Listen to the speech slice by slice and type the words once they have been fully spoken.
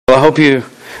hope you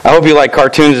like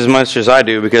cartoons as much as I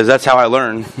do, because that's how I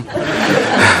learn.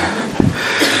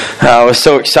 I was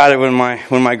so excited when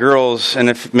my girls, and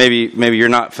if maybe you're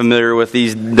not familiar with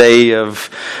these day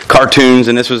of cartoons,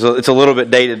 and it's a little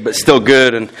bit dated but still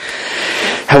good, and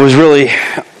I was really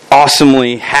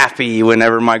awesomely happy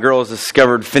whenever my girls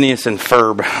discovered Phineas and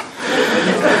Ferb.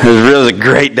 It was really a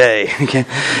great day. Okay?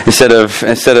 Instead of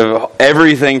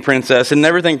Everything Princess, and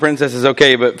Everything Princess is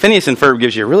okay, but Phineas and Ferb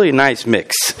gives you a really nice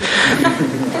mix.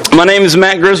 My name is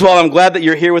Matt Griswold. I'm glad that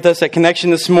you're here with us at Connection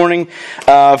this morning.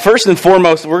 First and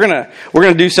foremost, we're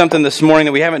gonna do something this morning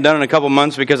that we haven't done in a couple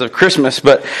months because of Christmas.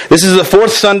 But this is the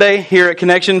fourth Sunday here at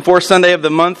Connection, fourth Sunday of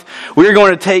the month. We're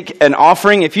going to take an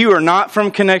offering. If you are not from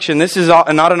Connection, this is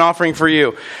not an offering for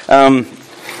you.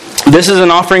 This is an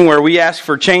offering where we ask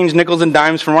for change, nickels, and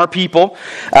dimes from our people,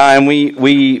 and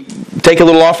we take a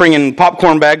little offering in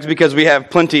popcorn bags because we have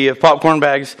plenty of popcorn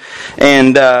bags,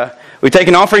 and we take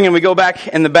an offering and we go back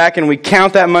in the back and we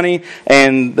count that money,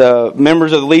 and the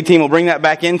members of the lead team will bring that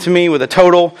back into me with a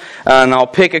total, and I'll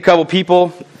pick a couple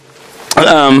people.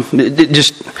 I've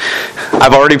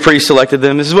already pre-selected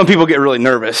them. This is when people get really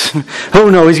nervous. Oh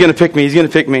no, he's going to pick me.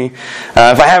 If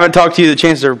I haven't talked to you, the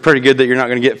chances are pretty good that you're not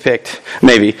going to get picked.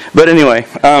 Maybe. But anyway,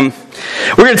 we're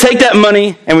going to take that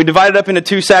money and we divide it up into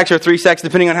 2 sacks or 3 sacks,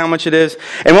 depending on how much it is.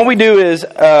 And what we do is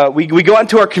we go out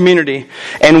into our community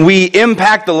and we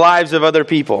impact the lives of other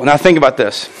people. Now think about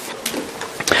this.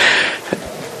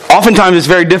 Oftentimes it's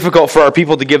very difficult for our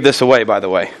people to give this away, by the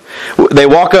way. They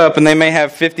walk up and they may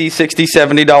have $50, $60,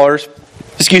 $70.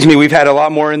 Excuse me, we've had a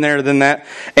lot more in there than that.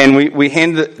 And we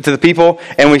hand it to the people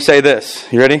and we say this.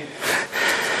 You ready?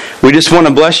 We just want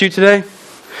to bless you today.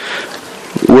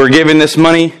 We're giving this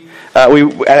money.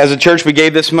 As a church, we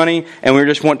gave this money, and we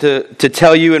just want to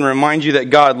tell you and remind you that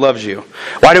God loves you.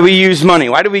 Why do we use money?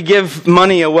 Why do we give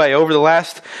money away? Over the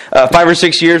last 5 or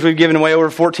 6 years, we've given away over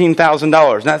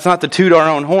 $14,000. That's not to toot our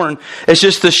own horn. It's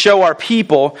just to show our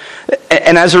people.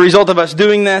 And as a result of us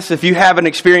doing this, if you have an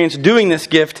experience doing this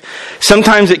gift,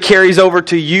 sometimes it carries over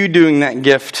to you doing that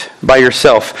gift by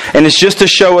yourself. And it's just to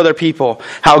show other people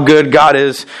how good God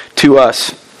is to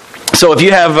us. So if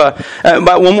you have,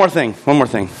 but one more thing.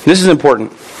 This is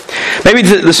important. Maybe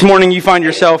this morning you find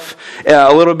yourself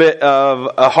a little bit of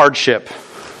a hardship.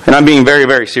 And I'm being very,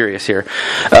 very serious here.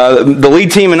 The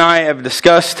lead team and I have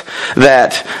discussed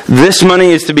that this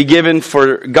money is to be given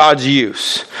for God's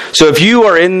use. So if you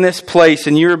are in this place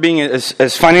and you're being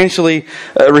as financially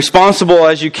responsible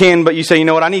as you can, but you say, you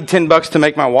know what, I need $10 to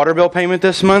make my water bill payment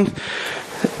this month,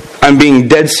 I'm being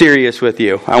dead serious with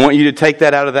you. I want you to take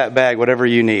that out of that bag, whatever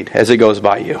you need, as it goes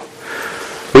by you.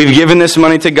 We've given this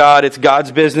money to God. It's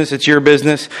God's business. It's your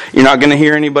business. You're not going to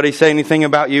hear anybody say anything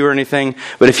about you or anything.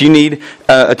 But if you need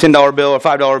a $10 bill or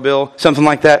 $5 bill, something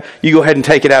like that, you go ahead and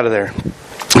take it out of there.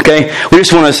 Okay? We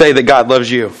just want to say that God loves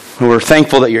you. We're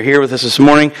thankful that you're here with us this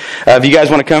morning. If you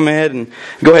guys want to come ahead and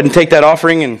go ahead and take that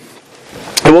offering, and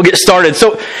we'll get started.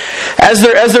 So, as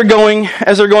they're going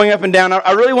up and down,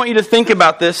 I really want you to think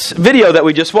about this video that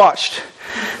we just watched.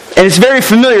 And it's very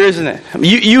familiar, isn't it?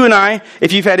 You and I,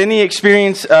 if you've had any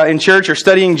experience in church or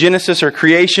studying Genesis or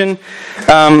creation,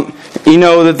 you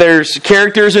know that there's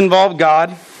characters involved: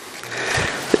 God,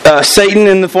 Satan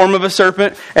in the form of a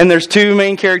serpent, and there's 2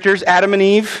 main characters, Adam and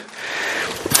Eve.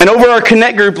 And over our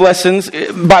Connect Group lessons,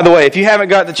 by the way, if you haven't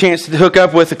got the chance to hook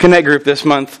up with a Connect Group this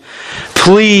month,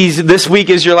 please, this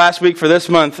week is your last week for this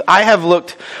month. I have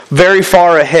looked very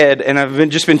far ahead, and I've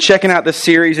just been checking out this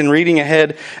series and reading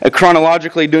ahead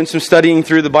chronologically, doing some studying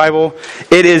through the Bible.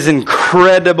 It is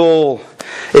incredible.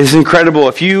 It is incredible.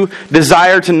 If you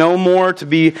desire to know more, to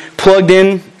be plugged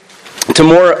in,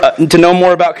 to know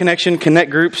more about Connection,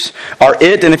 Connect Groups are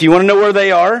it. And if you want to know where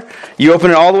they are, you open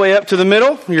it all the way up to the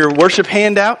middle, your worship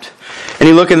handout, and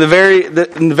you look in the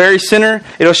very center.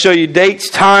 It'll show you dates,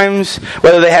 times,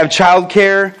 whether they have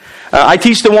childcare. I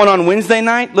teach the one on Wednesday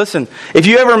night. Listen, if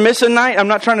you ever miss a night, I'm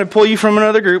not trying to pull you from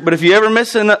another group, but if you ever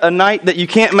miss a night that you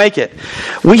can't make it,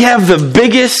 we have the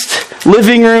biggest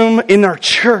living room in our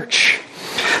church.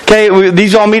 Okay,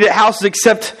 these all meet at houses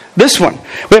except this one.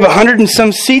 We have 100 and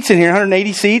some seats in here,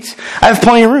 180 seats. I have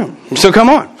plenty of room, so come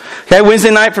on. Okay,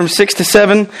 Wednesday night from 6 to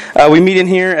 7, we meet in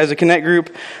here as a Connect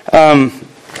Group.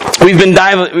 We've been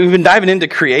diving into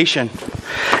creation,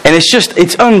 and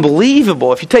it's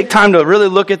unbelievable if you take time to really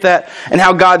look at that and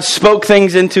how God spoke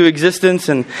things into existence.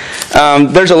 And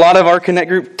there's a lot of our Connect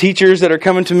Group teachers that are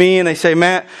coming to me and they say,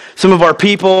 Matt, some of our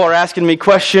people are asking me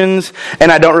questions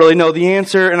and I don't really know the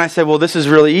answer. And I said, well, this is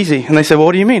really easy. And they said, well,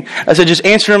 what do you mean? I said, just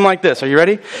answer them like this. Are you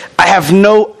ready? I have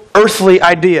no earthly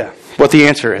idea what the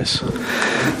answer is.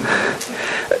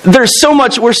 there's so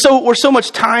much, we're so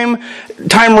much time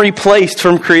replaced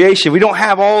from creation. We don't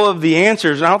have all of the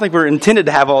answers. I don't think we're intended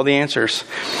to have all the answers.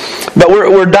 But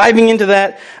we're diving into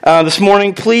that this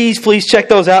morning. Please check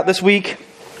those out this week.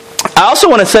 I also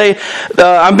want to say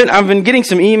I've been getting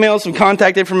some emails, some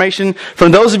contact information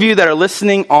from those of you that are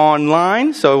listening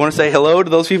online. So I want to say hello to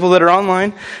those people that are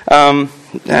online. I'm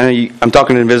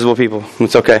talking to invisible people.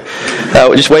 It's okay.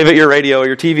 Just wave at your radio or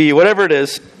your TV, whatever it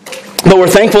is. But we're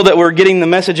thankful that we're getting the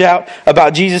message out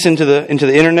about Jesus into the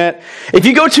internet. If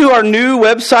you go to our new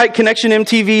website,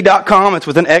 connectionmtv.com, it's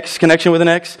with an X, connection with an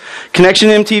X,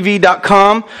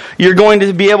 connectionmtv.com, you're going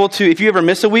to be able to, if you ever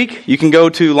miss a week, you can go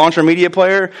to launch our media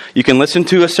player, you can listen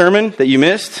to a sermon that you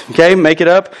missed, okay, make it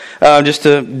up, just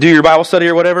to do your Bible study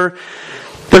or whatever.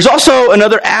 There's also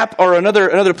another app or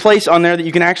another place on there that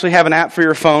you can actually have an app for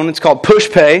your phone. It's called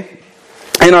PushPay.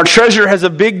 And our treasurer has a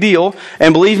big deal,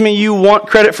 and believe me, you want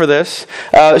credit for this.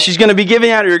 She's going to be giving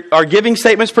out our giving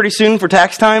statements pretty soon for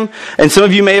tax time, and some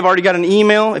of you may have already got an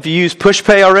email if you use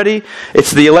PushPay already. It's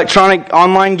the electronic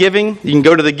online giving. You can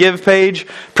go to the give page,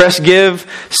 press give,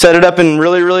 set it up in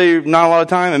really not a lot of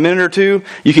time, a minute or two.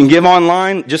 You can give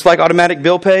online, just like automatic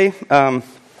bill pay.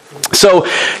 So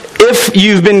if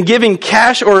you've been giving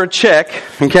cash or a check,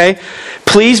 okay,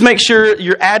 please make sure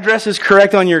your address is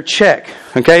correct on your check,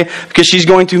 okay, because she's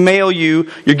going to mail you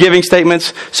your giving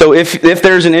statements. So if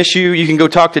there's an issue, you can go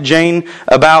talk to Jane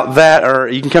about that, or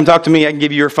you can come talk to me. I can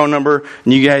give you your phone number,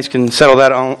 and you guys can settle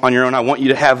that on your own. I want you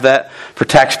to have that for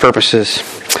tax purposes.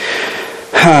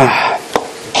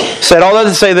 Said all that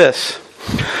to say this.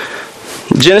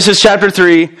 Genesis chapter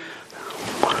 3,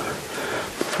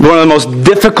 one of the most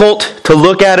difficult to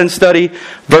look at and study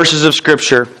verses of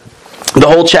Scripture. The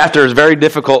whole chapter is very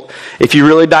difficult if you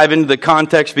really dive into the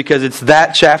context, because it's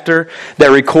that chapter that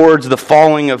records the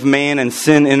falling of man and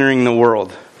sin entering the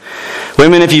world.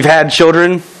 Women, if you've had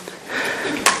children,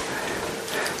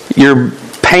 your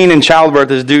pain in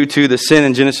childbirth is due to the sin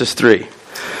in Genesis 3.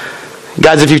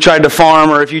 Guys, if you tried to farm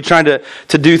or if you tried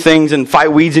to do things and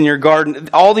fight weeds in your garden,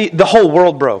 the whole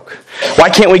world broke. Why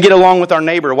can't we get along with our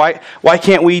neighbor? Why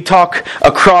can't we talk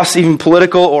across even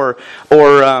political or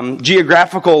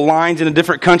geographical lines into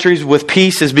different countries with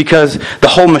peace? Is because the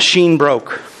whole machine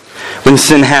broke when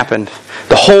sin happened.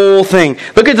 The whole thing.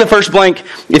 Look at the first blank.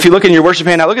 If you look in your worship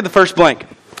handout, look at the first blank.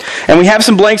 And we have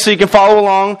some blanks so you can follow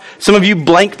along. Some of you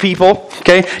blank people,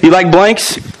 okay? You like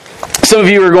blanks? Some of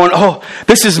you are going, oh,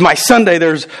 this is my Sunday.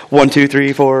 There's 1, 2,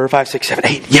 3, 4, 5, 6, 7,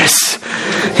 8. Yes.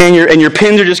 And your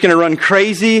pins are just going to run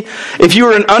crazy. If you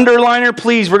are an underliner,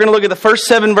 please, we're going to look at the first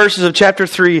 7 verses of chapter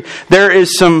 3. There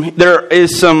is some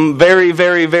very,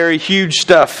 very, very huge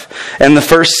stuff in the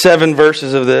first 7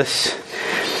 verses of this.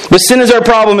 But sin is our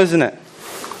problem, isn't it?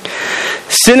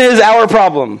 Sin is our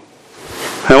problem.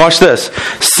 Now watch this.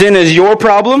 Sin is your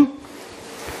problem.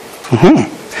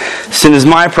 Sin is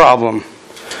my problem.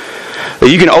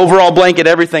 You can overall blanket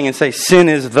everything and say sin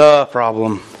is the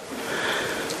problem.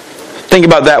 Think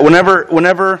about that.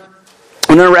 Whenever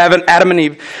Adam and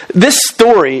Eve, this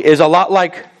story is a lot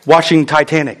like watching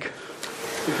Titanic.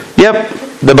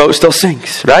 Yep, the boat still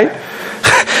sinks, right?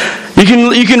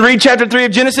 You can read chapter 3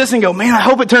 of Genesis and go, man, I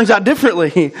hope it turns out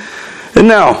differently.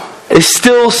 No, it's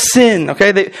still sin.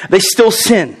 Okay, they still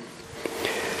sin.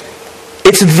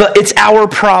 It's our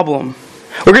problem.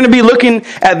 We're going to be looking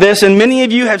at this, and many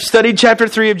of you have studied chapter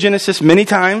 3 of Genesis many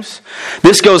times.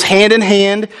 This goes hand in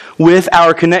hand with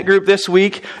our Connect group this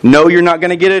week. No, you're not going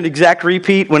to get an exact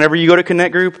repeat whenever you go to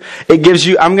Connect group. It gives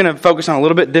you, I'm going to focus on a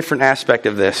little bit different aspect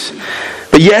of this.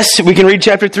 But yes, we can read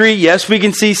chapter 3. Yes, we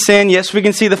can see sin. Yes, we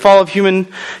can see the fall of human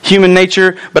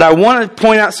nature. But I want to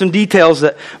point out some details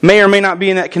that may or may not be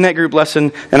in that Connect group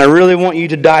lesson, and I really want you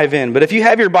to dive in. But if you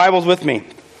have your Bibles with me,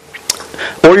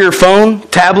 or your phone,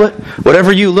 tablet,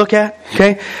 whatever you look at,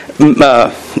 okay?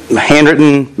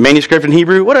 Handwritten manuscript in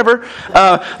Hebrew, whatever.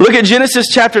 Look at Genesis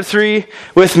chapter 3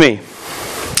 with me.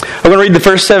 I'm going to read the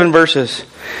first 7 verses.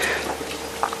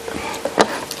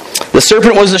 The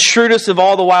serpent was the shrewdest of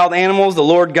all the wild animals the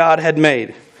Lord God had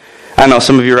made. I know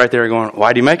some of you right there are going,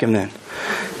 why do you make him then?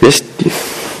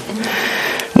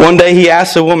 One day he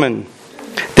asked a woman,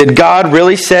 did God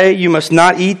really say you must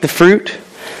not eat the fruit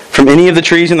from any of the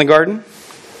trees in the garden?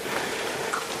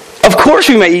 Of course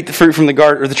we may eat the fruit from the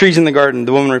garden, or the trees in the garden,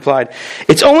 the woman replied.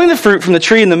 It's only the fruit from the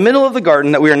tree in the middle of the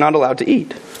garden that we are not allowed to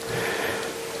eat.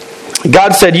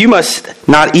 God said, you must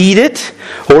not eat it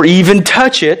or even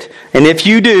touch it, and if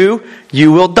you do,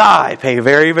 you will die. Pay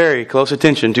very, very close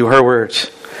attention to her words.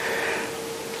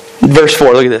 Verse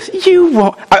 4, look at this. You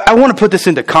won't. I want to put this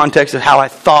into context of how I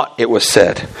thought it was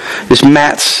said. This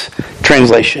Matt's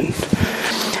translation.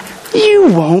 You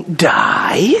won't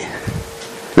die.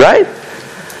 Right?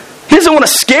 He doesn't want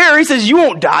to scare. He says, you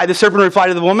won't die, the serpent replied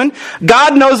to the woman.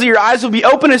 God knows that your eyes will be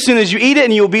open as soon as you eat it,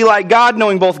 and you will be like God,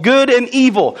 knowing both good and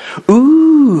evil.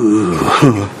 Ooh.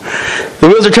 The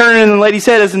wheels are turning in the lady's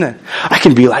head, isn't it? I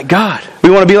can be like God. We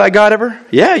want to be like God ever?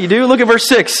 Yeah, you do. Look at verse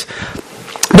 6.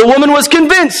 The woman was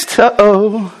convinced.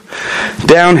 Uh-oh.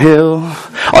 Downhill.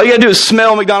 All you got to do is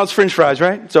smell McDonald's French fries,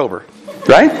 right? It's over.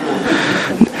 Right?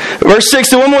 Verse 6,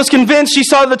 the woman was convinced. She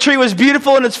saw the tree was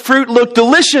beautiful and its fruit looked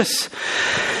delicious.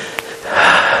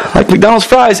 Like McDonald's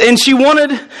fries. And she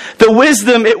wanted the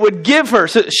wisdom it would give her.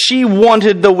 So she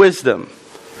wanted the wisdom.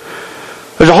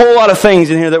 There's a whole lot of things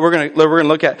in here that we're going to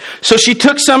look at. So she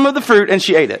took some of the fruit and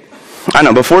she ate it. I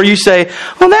know, before you say,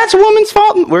 well, that's a woman's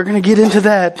fault, we're going to get into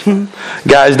that.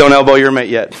 Guys, don't elbow your mate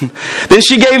yet. Then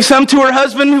she gave some to her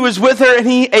husband who was with her, and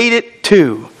he ate it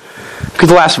too. Look at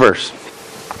the last verse.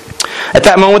 At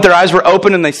that moment, their eyes were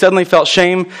open, and they suddenly felt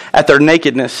shame at their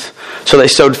nakedness. So they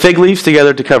sewed fig leaves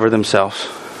together to cover themselves.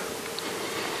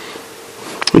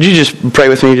 Would you just pray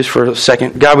with me just for a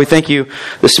second? God, we thank you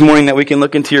this morning that we can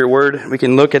look into your word. We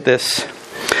can look at this,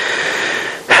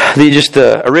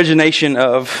 the origination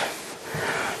of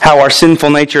how our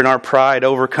sinful nature and our pride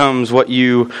overcomes what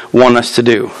you want us to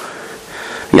do.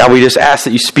 God, we just ask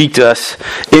that you speak to us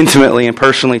intimately and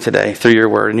personally today through your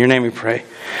word. In your name we pray.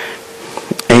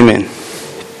 Amen.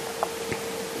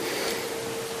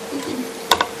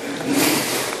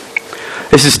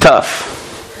 This is tough.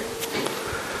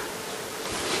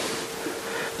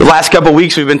 The last couple of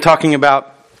weeks we've been talking about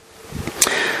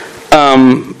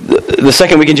the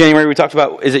second week in January we talked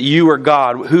about, is it you or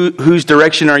God? Whose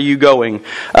direction are you going?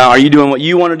 Are you doing what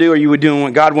you want to do, or are you doing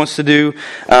what God wants to do?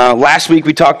 Last week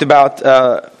we talked about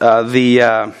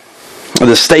the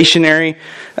stationery.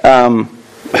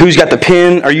 Who's got the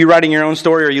pen? Are you writing your own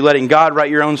story, or are you letting God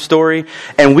write your own story?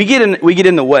 And we get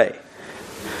in the way.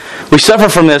 We suffer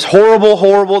from this horrible,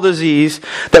 horrible disease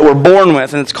that we're born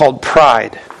with, and it's called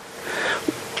pride.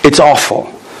 It's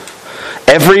awful.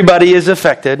 Everybody is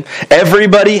affected.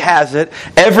 Everybody has it.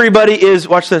 Everybody is,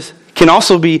 watch this, can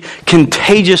also be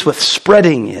contagious with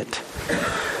spreading it.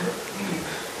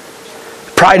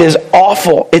 Pride is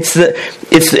awful. It's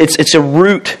a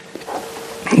root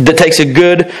that takes a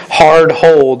good, hard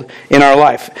hold in our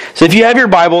life. So if you have your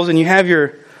Bibles and you have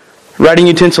your writing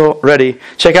utensil ready,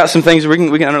 check out some things we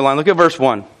can underline. Look at verse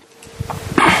 1.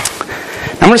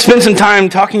 I'm going to spend some time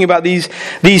talking about these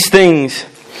things.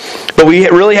 But we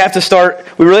really have to start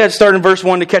in verse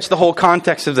 1 to catch the whole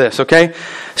context of this, okay?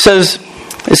 It says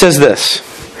this.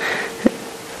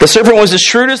 The serpent was the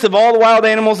shrewdest of all the wild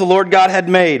animals the Lord God had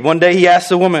made. One day he asked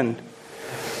the woman,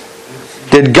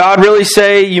 did God really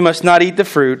say you must not eat the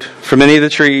fruit from any of the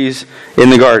trees in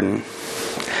the garden?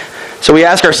 So we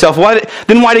ask ourselves, why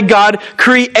did God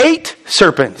create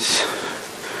serpents?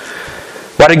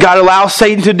 Why did God allow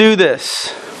Satan to do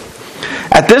this?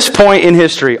 At this point in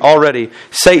history, already,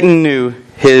 Satan knew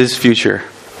his future.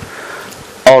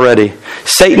 Already.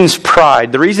 Satan's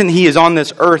pride, the reason he is on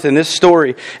this earth in this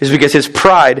story is because his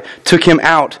pride took him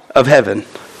out of heaven.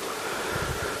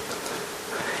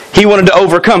 He wanted to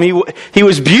overcome. He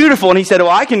was beautiful, and he said,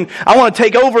 I want to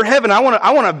take over heaven. I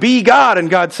want to be God. And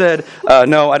God said,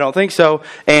 no, I don't think so.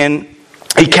 And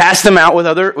he cast them out with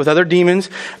other demons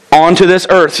onto this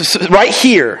earth. So right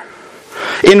here,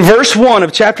 in verse 1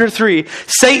 of chapter 3,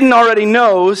 Satan already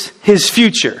knows his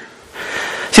future.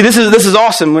 See, this is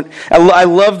awesome. I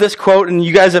love this quote, and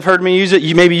you guys have heard me use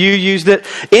it. Maybe you used it.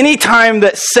 Anytime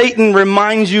that Satan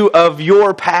reminds you of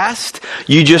your past,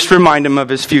 you just remind him of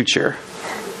his future.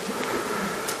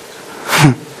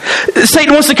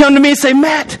 Satan wants to come to me and say,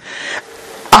 Matt,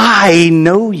 I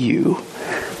know you.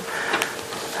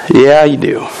 Yeah, you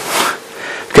do.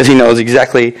 Because he knows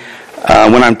exactly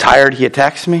when I'm tired, he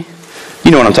attacks me. You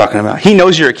know what I'm talking about. He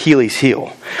knows your Achilles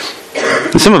heel.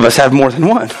 And some of us have more than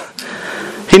one.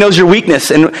 He knows your weakness.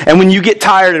 And when you get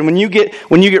tired and when you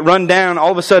get run down,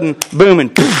 all of a sudden, boom,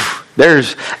 and poof,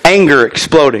 there's anger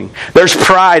exploding. There's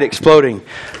pride exploding.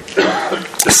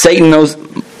 Satan knows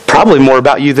probably more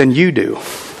about you than you do.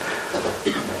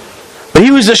 But he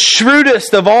was the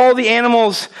shrewdest of all the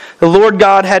animals the Lord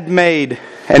God had made.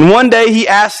 And one day he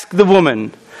asked the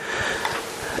woman,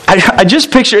 I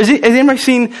just picture, has anybody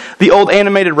seen the old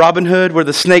animated Robin Hood where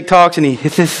the snake talks and he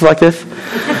hits this like this?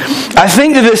 I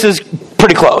think that this is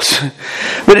pretty close.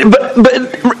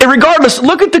 But regardless,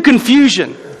 look at the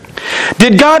confusion.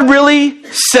 Did God really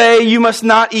say you must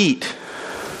not eat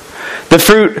the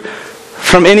fruit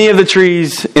from any of the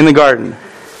trees in the garden?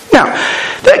 Now,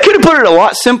 that could have put it a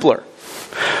lot simpler.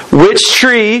 Which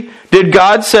tree did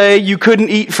God say you couldn't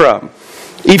eat from?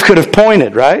 Eve could have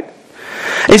pointed, right?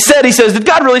 Instead, he says, did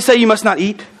God really say you must not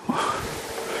eat?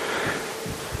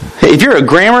 If you're a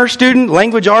grammar student,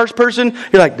 language arts person,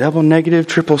 you're like, double negative,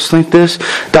 triple slint this,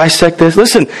 dissect this.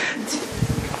 Listen,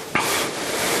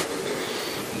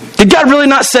 did God really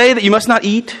not say that you must not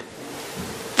eat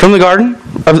from the garden?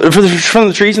 From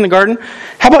the trees in the garden?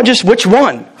 How about just which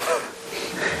one?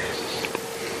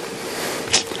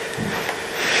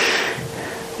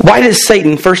 Why does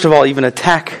Satan, first of all, even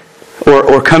attack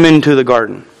or come into the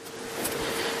garden?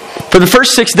 For the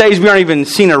first 6 days, we aren't even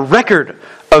seeing a record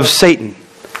of Satan.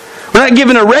 We're not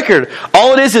given a record.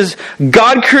 All it is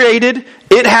God created.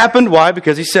 It happened. Why?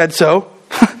 Because He said so.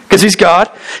 Because He's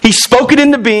God. He spoke it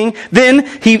into being. Then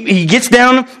He gets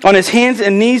down on His hands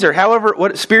and knees, or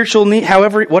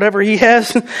whatever He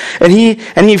has, and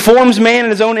He forms man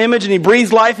in His own image, and He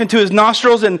breathes life into his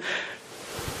nostrils, and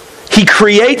He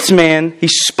creates man. He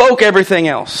spoke everything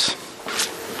else.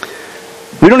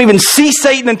 We don't even see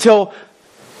Satan until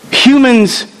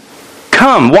humans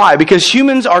come. Why? Because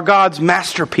humans are God's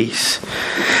masterpiece.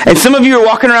 And some of you are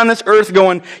walking around this earth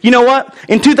going, you know what?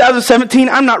 In 2017,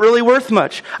 I'm not really worth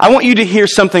much. I want you to hear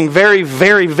something very,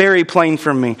 very, very plain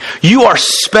from me. You are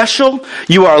special.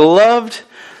 You are loved.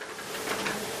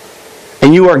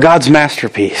 And you are God's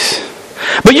masterpiece.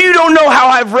 But you don't know how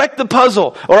I've wrecked the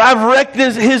puzzle, or I've wrecked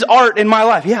His art in my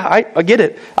life. Yeah, I get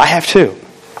it. I have too.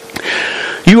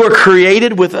 You are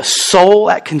created with a soul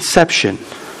at conception.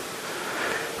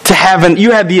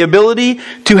 You have the ability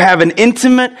to have an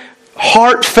intimate,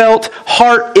 heartfelt,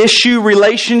 heart issue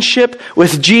relationship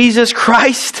with Jesus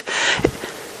Christ.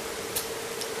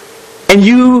 And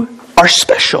you are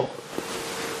special.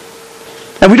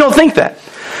 And we don't think that.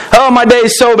 Oh, my day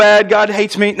is so bad, God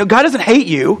hates me. No, God doesn't hate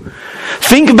you.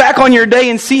 Think back on your day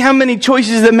and see how many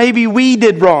choices that maybe we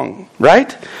did wrong,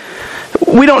 right?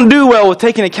 We don't do well with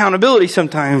taking accountability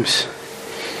sometimes.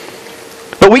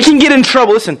 But we can get in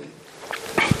trouble. Listen.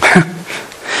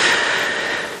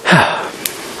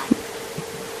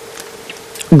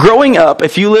 Growing up,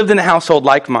 if you lived in a household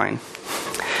like mine,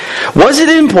 was it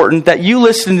important that you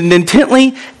listened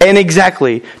intently and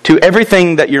exactly to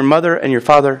everything that your mother and your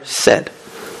father said?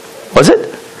 Was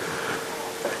it?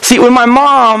 See, when my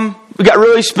mom got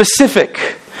really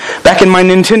specific back in my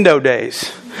Nintendo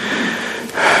days,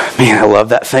 man, I love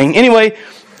that thing. Anyway,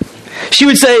 she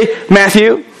would say,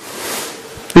 Matthew,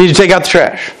 you need to take out the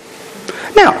trash.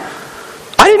 Now,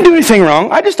 I didn't do anything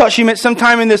wrong. I just thought she meant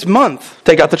sometime in this month,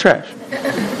 take out the trash.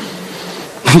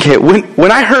 Okay,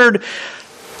 when I heard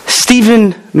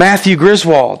Stephen Matthew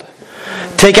Griswold,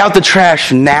 take out the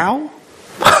trash now,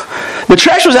 the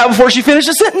trash was out before she finished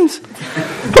the sentence.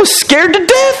 I was scared to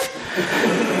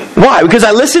death. Why? Because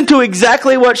I listened to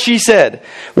exactly what she said.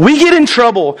 We get in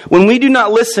trouble when we do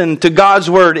not listen to God's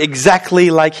word exactly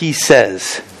like He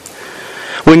says.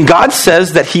 When God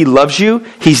says that He loves you,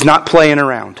 He's not playing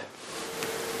around.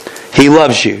 He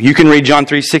loves you. You can read John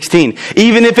 3:16.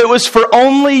 Even if it was for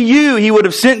only you, He would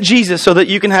have sent Jesus so that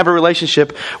you can have a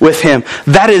relationship with Him.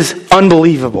 That is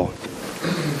unbelievable.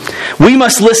 We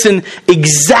must listen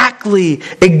exactly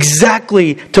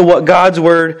to what God's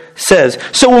Word says.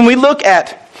 So when we look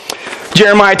at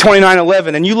Jeremiah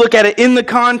 29:11, and you look at it in the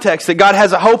context that God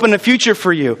has a hope and a future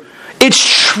for you,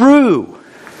 it's true.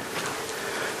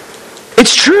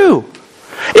 It's true.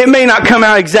 It may not come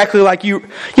out exactly like you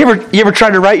ever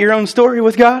tried to write your own story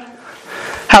with God?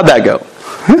 How'd that go?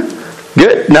 Huh?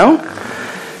 Good? No?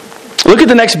 Look at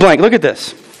the next blank. Look at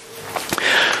this.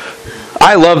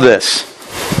 I love this.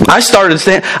 I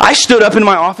stood up in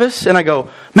my office and I go,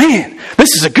 man,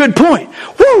 this is a good point.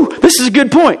 Woo, this is a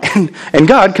good point. And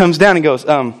God comes down and goes,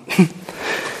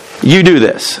 you do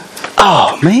this.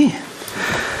 Oh, man.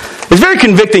 It's very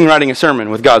convicting writing a sermon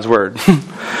with God's Word.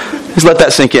 Just let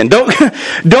that sink in.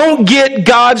 Don't get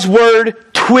God's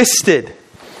Word twisted.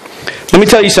 Let me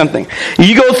tell you something.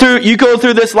 You go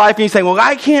through this life and you say, well,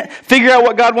 I can't figure out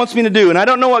what God wants me to do, and I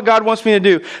don't know what God wants me to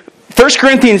do. 1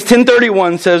 Corinthians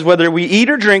 10:31 says, whether we eat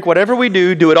or drink, whatever we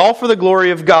do it all for the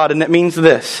glory of God. And that means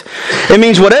this. It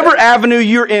means whatever avenue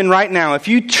you're in right now, if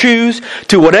you choose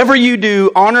to, whatever you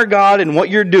do, honor God in what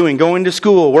you're doing, going to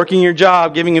school, working your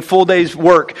job, giving a full day's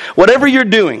work, whatever you're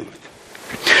doing,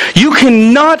 you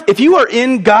cannot, if you are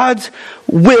in God's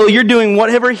will, you're doing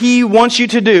whatever He wants you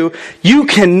to do, you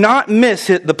cannot miss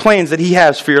the plans that He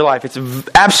has for your life. It's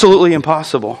absolutely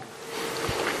impossible.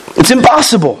 It's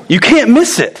impossible. You can't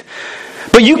miss it.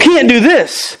 But you can't do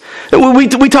this.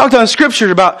 We talked on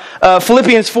Scripture about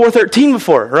Philippians 4:13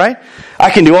 before, right?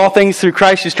 I can do all things through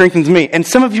Christ who strengthens me. And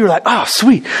some of you are like, oh,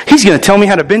 sweet. He's going to tell me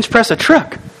how to bench press a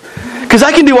truck. Because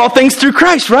I can do all things through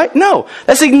Christ, right? No.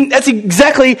 That's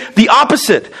exactly the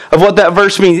opposite of what that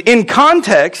verse means. In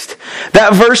context,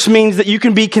 that verse means that you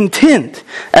can be content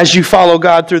as you follow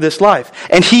God through this life.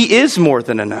 And He is more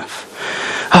than enough.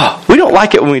 Oh, we don't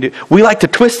like it when we do. We like to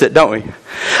twist it, don't we?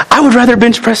 I would rather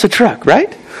bench press a truck,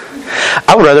 right?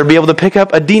 I would rather be able to pick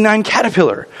up a D9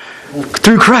 Caterpillar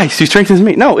through Christ who strengthens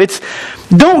me. No,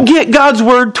 don't get God's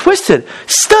word twisted.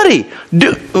 Study.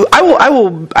 I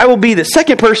will be the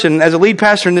second person as a lead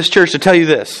pastor in this church to tell you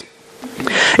this.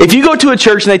 If you go to a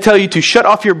church and they tell you to shut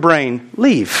off your brain,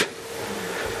 leave.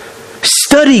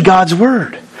 Study God's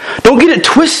word. Don't get it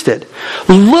twisted.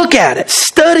 Look at it.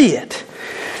 Study it.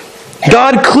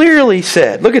 God clearly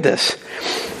said, look at this.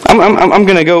 I'm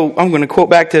going to quote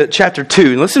back to chapter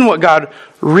 2. Listen to what God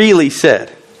really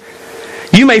said.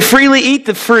 You may freely eat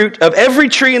the fruit of every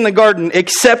tree in the garden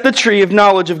except the tree of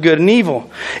knowledge of good and evil.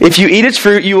 If you eat its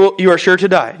fruit, you are sure to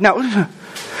die. Now,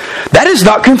 that is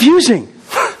not confusing.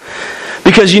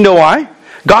 Because you know why?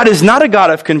 God is not a God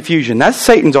of confusion. That's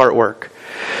Satan's artwork.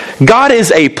 God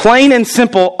is a plain and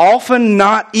simple, often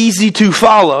not easy to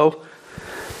follow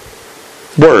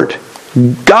word.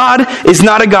 God is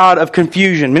not a God of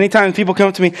confusion. Many times people come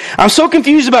up to me, I'm so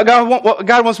confused about what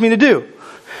God wants me to do.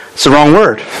 It's the wrong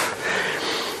word.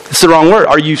 It's the wrong word.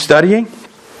 Are you studying?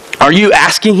 Are you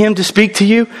asking Him to speak to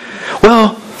you?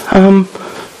 Well, I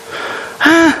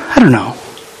don't know.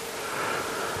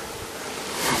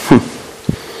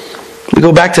 We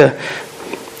go back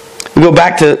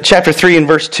to chapter 3 and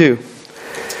verse 2.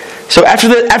 So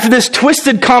after this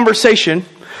twisted conversation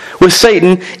with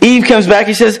Satan, Eve comes back.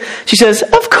 She says,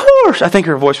 "Of course." I think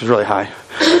her voice was really high.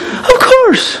 "Of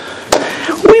course.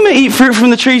 We may eat fruit from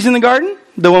the trees in the garden,"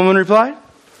 the woman replied.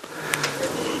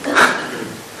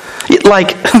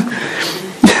 Like,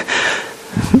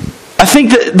 I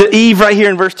think that the Eve right here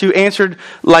in verse 2 answered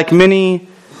like many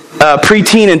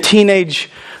preteen and teenage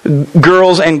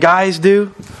girls and guys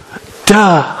do.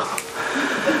 Duh.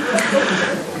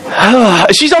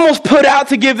 She's almost put out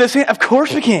to give this. Of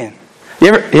course we can. You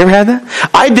ever had that?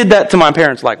 I did that to my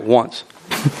parents like once.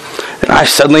 And I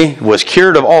suddenly was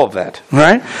cured of all of that.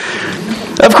 Right?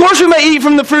 Of course we may eat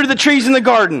from the fruit of the trees in the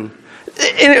garden.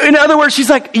 In other words, she's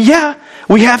like, yeah,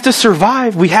 we have to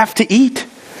survive. We have to eat.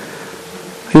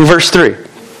 In verse 3.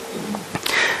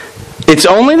 It's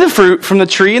only the fruit from the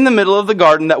tree in the middle of the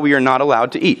garden that we are not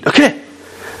allowed to eat. Okay.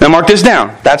 Now mark this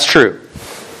down. That's true.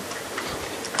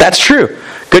 That's true.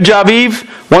 Good job, Eve.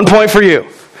 1 point for you.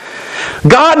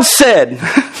 God said,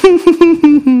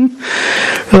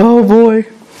 oh boy.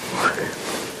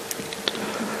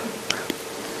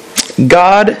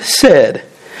 God said,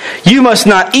 you must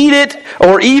not eat it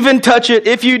or even touch it.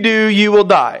 If you do, you will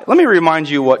die. Let me remind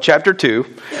you what chapter 2,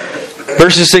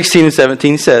 verses 16 and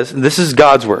 17 says. This is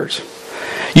God's words.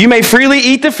 You may freely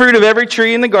eat the fruit of every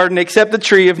tree in the garden except the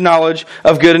tree of knowledge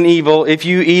of good and evil. If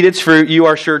you eat its fruit, you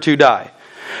are sure to die.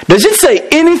 Does it say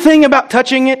anything about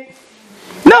touching it?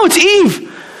 No, it's Eve.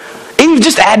 Eve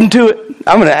just adding to it.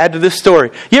 I'm going to add to this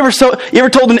story. You ever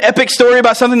told an epic story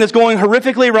about something that's going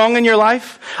horrifically wrong in your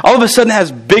life? All of a sudden it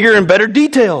has bigger and better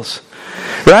details.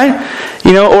 Right?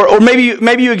 You know, or maybe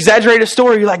you exaggerate a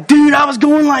story. You're like, dude, I was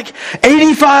going like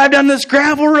 85 down this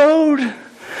gravel road.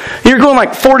 You're going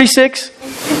like 46.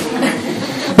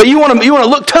 But you want to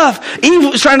look tough. Eve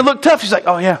was trying to look tough. She's like,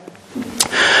 oh yeah.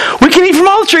 We can eat from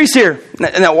all the trees here.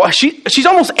 Now she's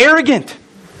almost arrogant.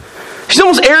 She's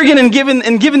almost arrogant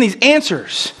in giving these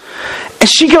answers. And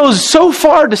she goes so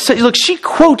far to say, look, she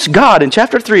quotes God in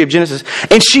chapter 3 of Genesis,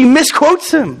 and she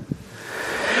misquotes Him.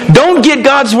 Don't get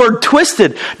God's word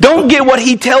twisted. Don't get what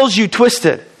He tells you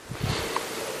twisted.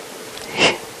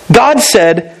 God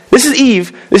said, this is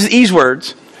Eve's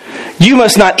words, you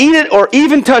must not eat it or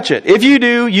even touch it. If you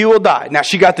do, you will die. Now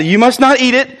she got the you must not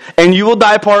eat it and you will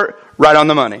die part right on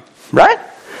the money. Right?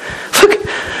 Look,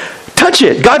 touch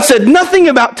it. God said nothing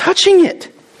about touching it.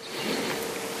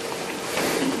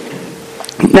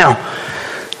 Now,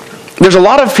 there's a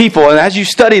lot of people, and as you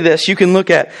study this, you can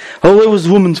look at, it was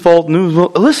the woman's fault.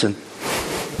 Listen,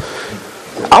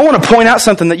 I want to point out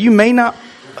something that you may not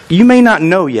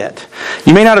know yet.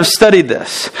 You may not have studied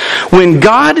this. When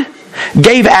God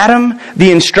gave Adam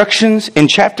the instructions in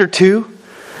chapter 2,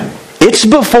 it's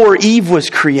before Eve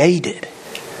was created.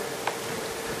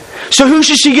 So who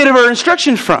should she get her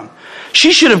instructions from?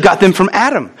 She should have got them from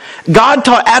Adam. God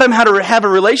taught Adam how to have a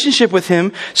relationship with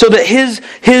Him so that his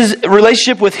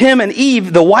relationship with him and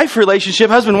Eve, the wife relationship,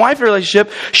 husband-wife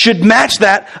relationship, should match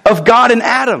that of God and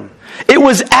Adam. It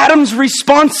was Adam's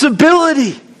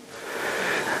responsibility.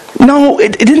 No,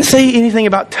 it didn't say anything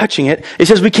about touching it. It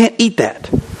says we can't eat that.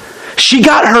 She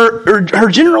got her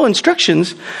general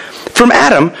instructions from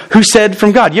Adam, who said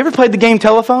from God. You ever played the game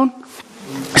telephone?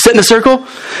 Sit in a circle,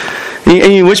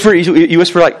 and you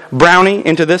whisper like brownie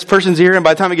into this person's ear, and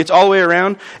by the time it gets all the way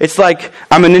around, it's like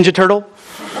I'm a Ninja Turtle.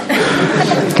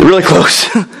 Really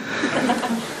close.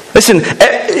 Listen,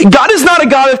 God is not a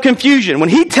God of confusion. When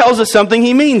He tells us something,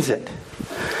 He means it.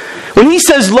 When He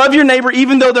says love your neighbor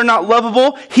even though they're not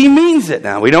lovable, He means it.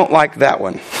 Now, we don't like that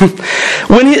one.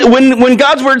 When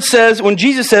God's Word says, when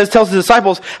Jesus tells His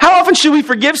disciples, how often should we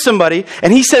forgive somebody?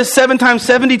 And He says 7 times,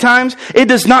 70 times, it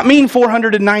does not mean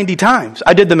 490 times.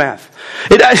 I did the math.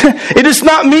 It does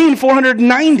not mean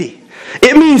 490.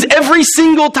 It means every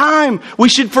single time we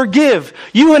should forgive.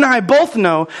 You and I both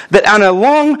know that on a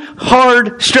long,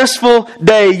 hard, stressful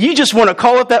day, you just want to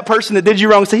call up that person that did you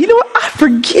wrong and say, you know what, I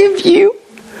forgive you.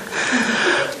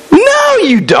 No,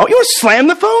 you don't. You want to slam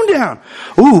the phone down.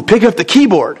 Ooh, pick up the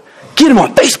keyboard. Get him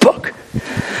on Facebook.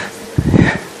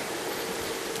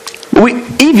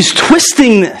 Eve is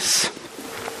twisting this.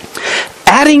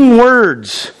 Adding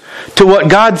words to what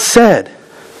God said.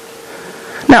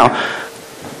 Now,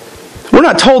 we're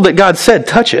not told that God said,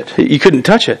 touch it. You couldn't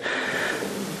touch it.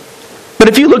 But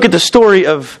if you look at the story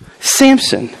of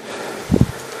Samson,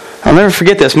 I'll never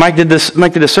forget this. Mike did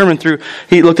a sermon through,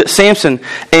 he looked at Samson,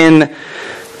 and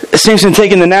Samson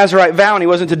taking the Nazirite vow, and he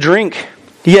wasn't to drink.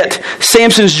 Yet,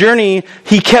 Samson's journey,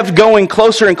 he kept going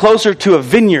closer and closer to a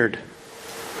vineyard.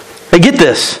 Now get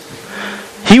this.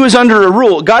 He was under a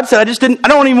rule. God said, I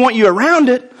don't even want you around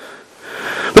it.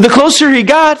 But the closer he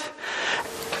got,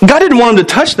 God didn't want him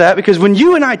to touch that, because when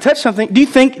you and I touch something, do you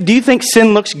think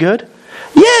sin looks good?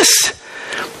 Yes.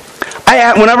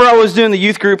 Whenever I was doing the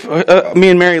youth group, me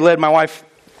and Mary my wife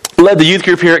led the youth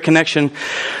group here at Connection.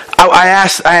 I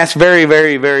asked very,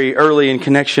 very, very early in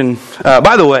Connection.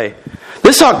 By the way,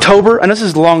 this October, and this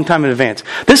is a long time in advance.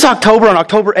 This October, on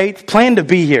October 8th, plan to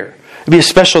be here. It'll be a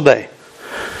special day.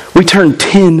 We turned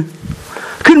 10.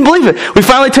 Couldn't believe it. We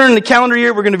finally turned the calendar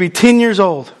year. We're going to be 10 years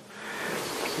old.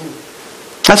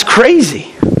 That's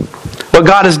crazy what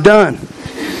God has done.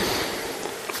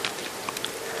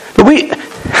 But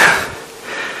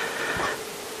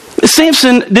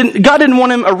God didn't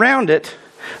want him around it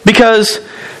because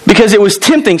it was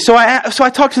tempting. So I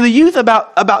talked to the youth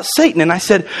about Satan, and I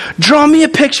said, draw me a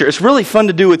picture. It's really fun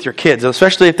to do with your kids,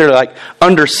 especially if they're like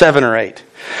under 7 or 8.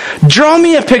 Draw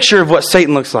me a picture of what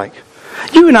Satan looks like.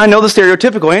 You and I know the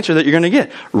stereotypical answer that you're going to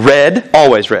get. Red,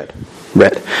 always red.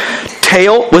 Red.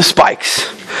 Tail with spikes.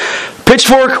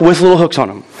 Pitchfork with little hooks on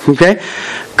them. Okay?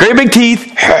 Great big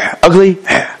teeth. Ugly.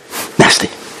 Nasty.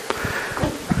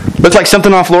 Looks like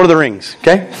something off Lord of the Rings.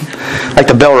 Okay? Like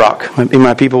the Balrog. Be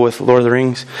my people with Lord of the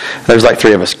Rings. There's like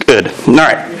 3 of us. Good. All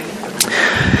right.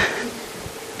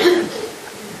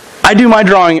 I do my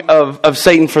drawing of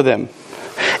Satan for them.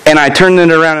 And I turn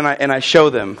it around and I show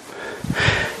them.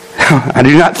 I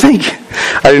do not think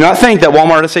that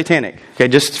Walmart is satanic. Okay,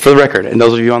 just for the record, and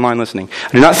those of you online listening,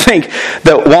 I do not think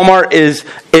that Walmart is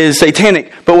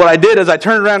satanic. But what I did is I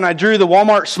turned around and I drew the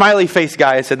Walmart smiley face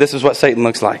guy and said, "This is what Satan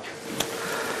looks like."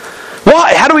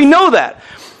 Why? How do we know that?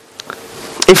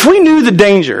 If we knew the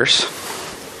dangers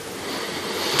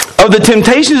of the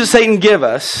temptations that Satan give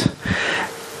us,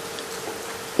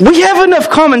 we have enough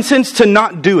common sense to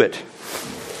not do it.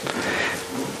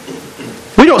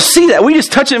 We don't see that. We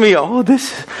just touch it and we go, "Oh,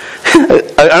 this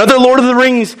another Lord of the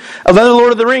Rings."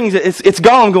 It's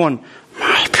Gollum going,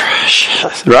 "My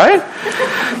precious," right?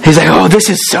 He's like, "Oh,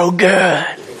 this is so good."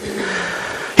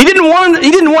 He didn't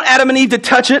want Adam and Eve to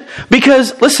touch it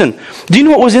because, listen, do you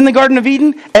know what was in the Garden of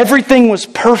Eden? Everything was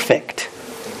perfect.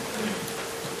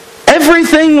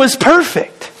 Everything was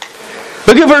perfect.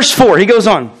 Look at verse 4. He goes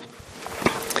on.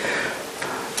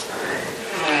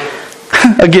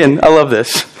 Again, I love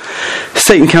this.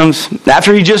 Satan comes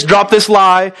after he just dropped this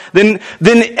lie. Then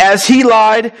as he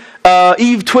lied,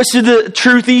 Eve twisted the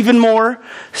truth even more.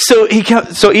 So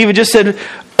Eve just said,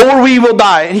 "Or we will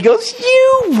die." And he goes,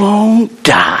 "You won't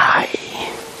die."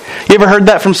 You ever heard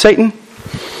that from Satan?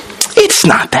 It's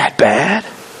not that bad.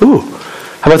 Ooh,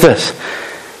 how about this?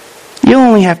 You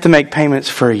only have to make payments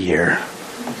for a year.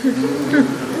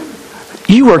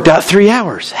 You worked out 3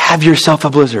 hours. Have yourself a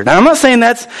blizzard. Now, I'm not saying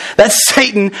that's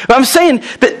Satan. But I'm saying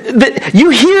that you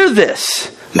hear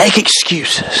this. Make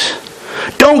excuses.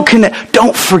 Don't connect.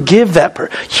 Don't forgive that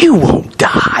person. You won't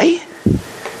die.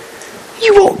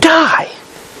 You won't die.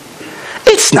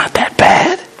 It's not that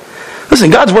bad. Listen,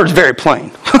 God's word is very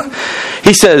plain.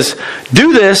 He says,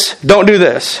 do this, don't do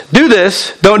this. Do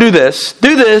this, don't do this.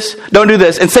 Do this, don't do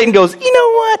this. And Satan goes, you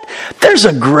know what? There's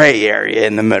a gray area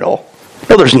in the middle.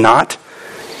 No, there's not.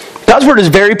 God's word is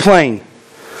very plain.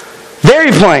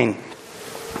 Very plain.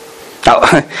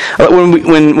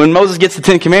 When Moses gets the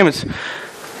Ten Commandments,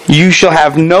 you shall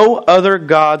have no other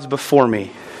gods before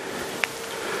me.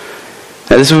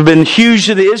 Now, this would have been huge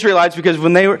to the Israelites because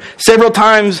when they were, several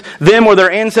times them or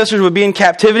their ancestors would be in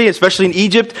captivity, especially in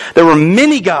Egypt, there were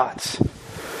many gods.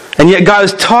 And yet God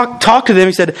has talked to them.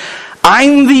 He said,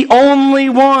 I'm the only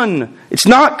one. It's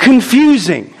not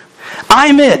confusing.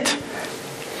 I'm it.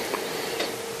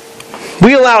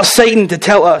 We allow Satan to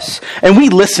tell us, and we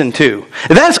listen to.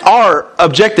 That's our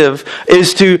objective,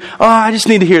 is to, I just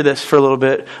need to hear this for a little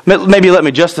bit. Maybe let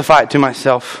me justify it to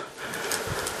myself.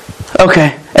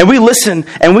 Okay. And we listen,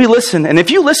 and we listen. And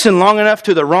if you listen long enough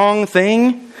to the wrong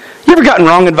thing, you ever gotten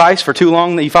wrong advice for too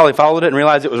long that you finally followed it and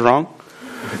realized it was wrong?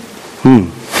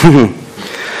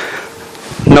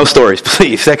 No stories,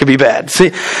 please. That could be bad.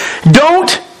 See,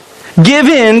 don't give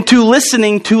in to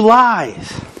listening to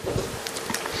lies.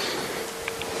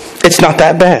 It's not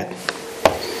that bad.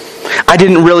 I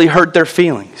didn't really hurt their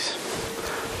feelings.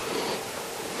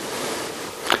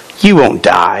 You won't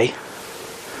die.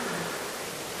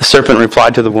 The serpent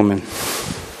replied to the woman.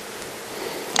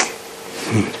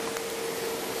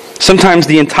 Sometimes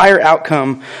the entire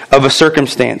outcome of a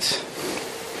circumstance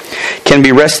can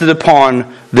be rested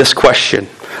upon this question.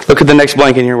 Look at the next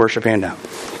blank in your worship handout.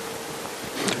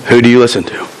 Who do you listen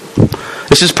to?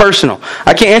 This is personal.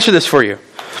 I can't answer this for you.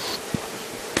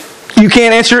 You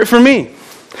can't answer it for me.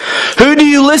 Who do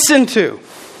you listen to?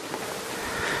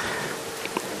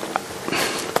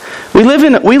 We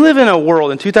live in a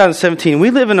world in 2017. We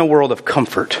live in a world of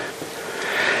comfort.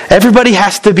 Everybody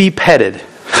has to be petted.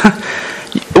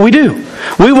 We do.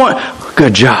 We want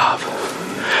good job.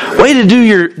 Way to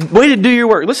do your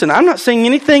work. Listen, I'm not saying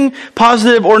anything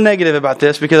positive or negative about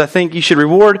this because I think you should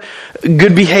reward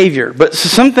good behavior. But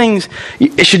some things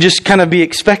it should just kind of be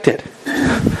expected.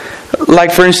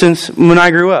 Like, for instance, when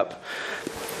I grew up,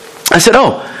 I said,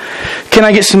 can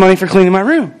I get some money for cleaning my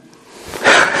room?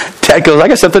 Dad goes, I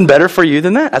got something better for you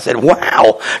than that. I said,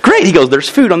 wow, great. He goes, there's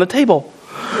food on the table.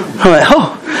 I'm like,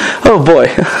 oh boy.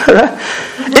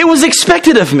 It was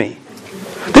expected of me.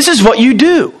 This is what you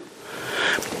do.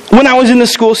 When I was in the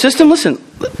school system, listen,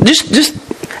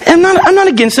 I'm not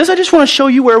against this. I just want to show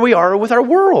you where we are with our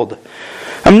world.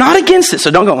 I'm not against it.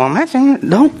 So don't go,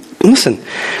 don't listen.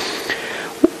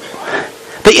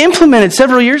 They implemented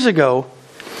several years ago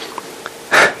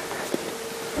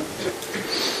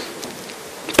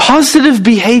positive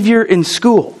behavior in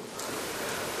school.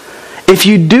 If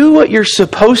you do what you're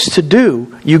supposed to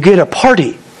do, you get a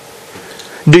party.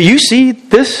 Do you see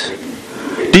this?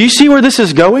 Do you see where this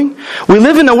is going? We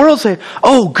live in a world saying,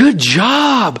 good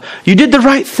job. You did the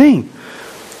right thing.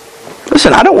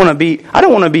 Listen, I don't want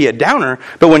to be a downer,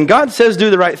 but when God says do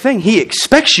the right thing, He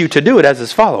expects you to do it as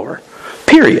His follower.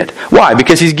 Period. Why?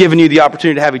 Because He's given you the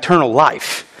opportunity to have eternal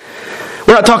life.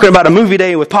 We're not talking about a movie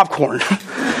day with popcorn.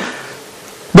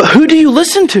 But who do you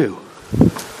listen to?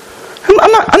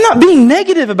 I'm not being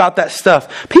negative about that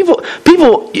stuff. People,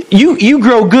 you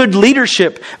grow good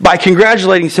leadership by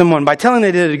congratulating someone, by telling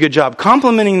they did a good job,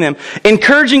 complimenting them,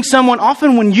 encouraging someone.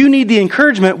 Often when you need the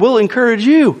encouragement, we'll encourage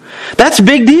you. That's a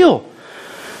big deal.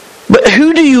 But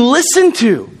who do you listen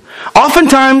to?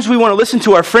 Oftentimes we want to listen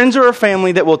to our friends or our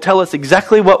family that will tell us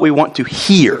exactly what we want to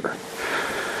hear.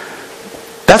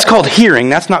 That's called hearing.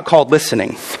 That's not called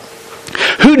listening.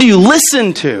 Who do you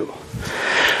listen to?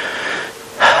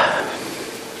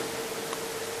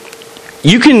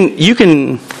 You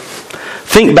can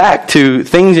think back to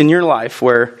things in your life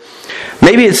where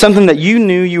maybe it's something that you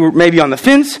knew you were maybe on the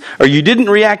fence or you didn't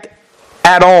react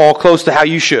at all close to how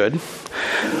you should.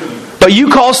 But you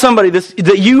call somebody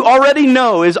that you already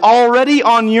know is already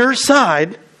on your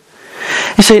side.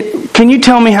 You say, can you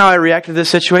tell me how I reacted to this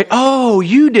situation? Oh,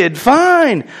 you did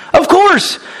fine. Of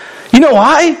course. You know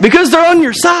why? Because they're on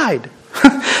your side.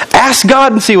 Ask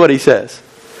God and see what He says.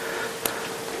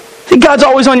 See, God's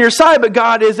always on your side, but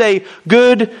God is a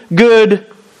good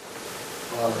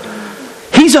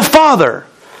Father. He's a father.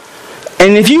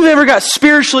 And if you've ever got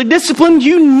spiritually disciplined,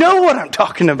 you know what I'm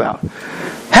talking about.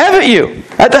 Haven't you?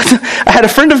 I had a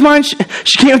friend of mine,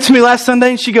 she came up to me last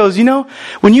Sunday and she goes,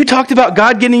 when you talked about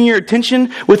God getting your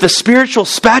attention with a spiritual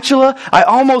spatula, I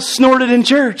almost snorted in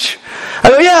church. I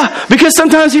go, yeah, because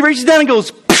sometimes He reaches down and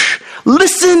goes,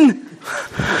 listen.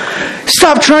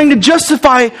 Stop trying to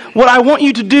justify what I want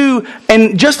you to do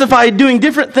and justify doing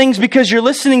different things because you're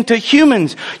listening to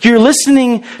humans. You're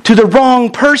listening to the wrong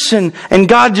person. And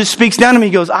God just speaks down to me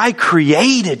and goes, I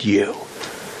created you.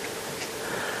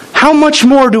 How much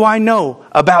more do I know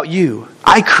about you?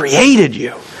 I created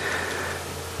you.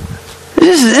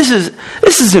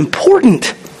 This is important.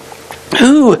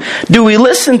 Who do we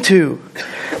listen to?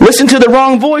 Listen to the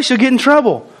wrong voice, you'll get in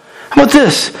trouble. How about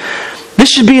this? This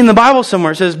should be in the Bible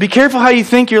somewhere. It says, be careful how you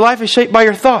think. Your life is shaped by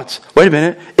your thoughts. Wait a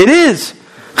minute. It is.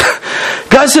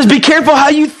 God says, be careful how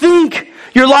you think.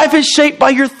 Your life is shaped by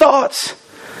your thoughts.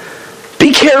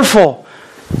 Be careful.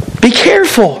 Be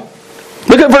careful.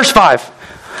 Look at verse 5.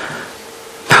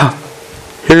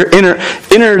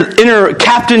 Inner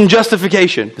captain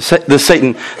justification. The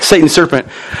Satan serpent.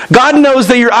 God knows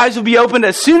that your eyes will be opened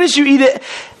as soon as you eat it.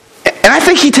 And I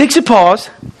think he takes a pause.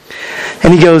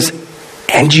 And he goes,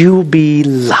 and you will be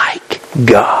like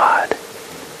God.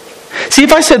 See,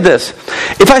 if I said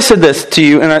this to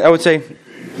you, and I would say,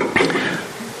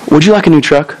 would you like a new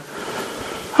truck?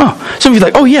 Oh, some of you are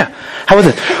like, oh yeah. How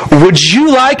about this? Would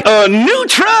you like a new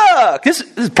truck?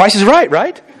 This Price is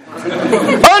Right?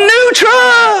 A new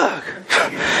truck!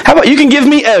 How about you can give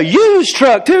me a used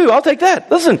truck too? I'll take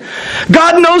that. Listen,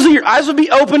 God knows that your eyes will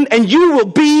be opened and you will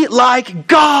be like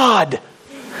God.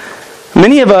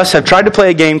 Many of us have tried to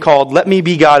play a game called Let Me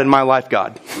Be God in My Life,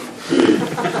 God.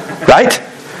 Right?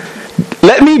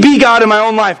 Let me be God in my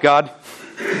own life, God.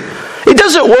 It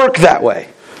doesn't work that way.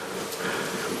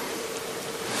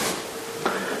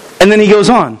 And then he goes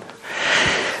on.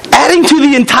 Adding to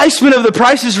the enticement of the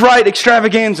Price is Right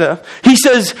extravaganza, he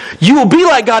says, you will be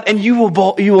like God and you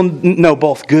will know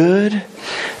both good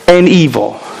and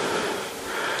evil.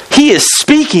 He is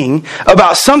speaking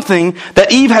about something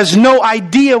that Eve has no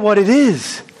idea what it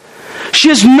is. She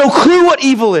has no clue what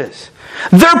evil is.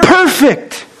 They're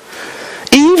perfect.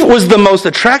 Eve was the most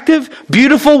attractive,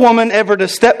 beautiful woman ever to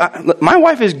step. My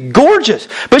wife is gorgeous,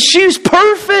 but she's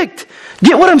perfect.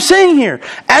 Get what I'm saying here?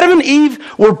 Adam and Eve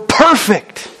were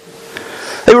perfect.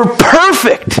 They were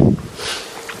perfect.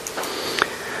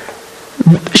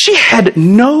 She had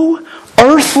no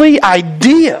earthly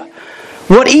idea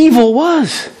what evil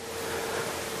was.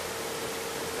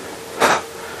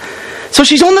 So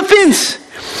she's on the fence.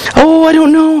 Oh, I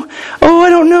don't know. Oh, I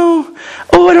don't know.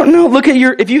 Oh, I don't know. Look at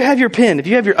if you have your pen, if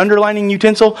you have your underlining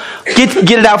utensil, get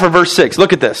it out for verse 6.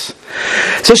 Look at this.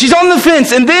 So she's on the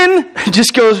fence and then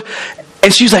just goes,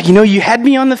 and she's like, you had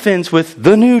me on the fence with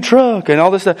the new truck and all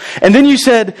this stuff. And then you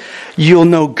said, you'll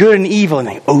know good and evil. And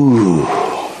they, ooh.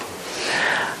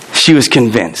 She was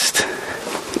convinced.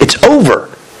 It's over.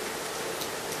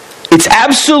 It's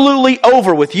absolutely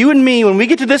over. With you and me, when we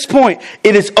get to this point,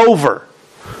 it is over.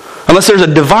 Unless there's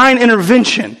a divine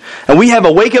intervention and we have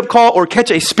a wake-up call or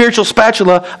catch a spiritual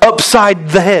spatula upside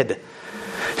the head.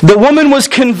 The woman was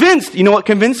convinced. You know what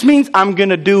convinced means? I'm going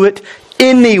to do it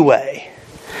anyway.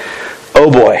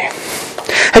 Oh boy.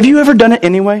 Have you ever done it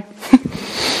anyway?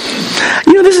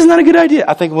 This is not a good idea.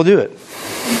 I think we'll do it.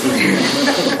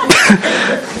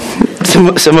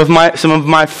 Some of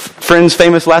my friends'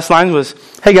 famous last lines was,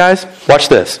 hey guys, watch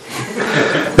this.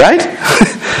 Right?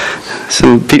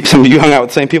 Some of you hung out with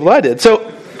the same people I did. So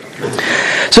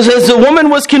it says the woman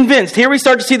was convinced. Here we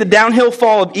start to see the downhill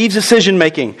fall of Eve's decision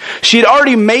making. She had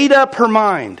already made up her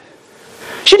mind.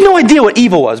 She had no idea what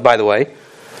evil was, by the way.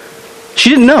 She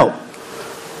didn't know.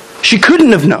 She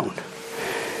couldn't have known.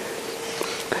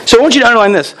 So I want you to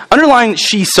underline this. Underline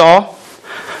she saw.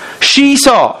 She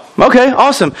saw. Okay,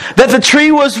 awesome. That the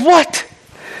tree was what?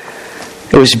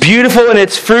 It was beautiful and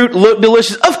its fruit looked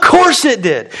delicious. Of course it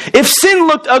did. If sin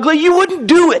looked ugly, you wouldn't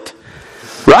do it.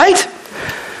 Right?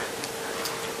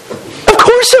 Of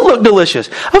course it looked delicious.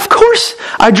 Of course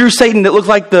I drew Satan that looked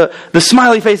like the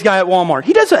smiley face guy at Walmart.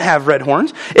 He doesn't have red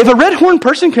horns. If a red horn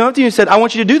person came up to you and said, I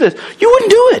want you to do this, you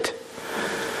wouldn't do it.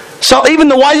 So even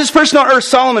the wisest person on earth,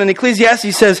 Solomon in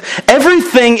Ecclesiastes, says,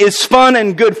 everything is fun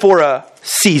and good for a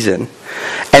season.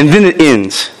 And then it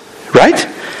ends. Right?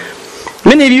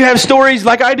 Many of you have stories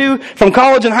like I do from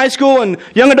college and high school and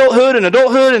young adulthood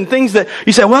and things that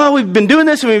you say, well, we've been doing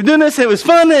this and we've been doing this and it was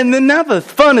fun, and then now the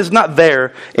fun is not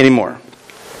there anymore.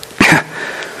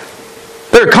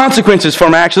 There are consequences for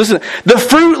my actions. Listen, the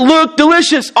fruit looked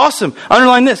delicious. Awesome.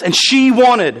 Underline this. And she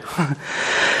wanted.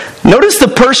 Notice the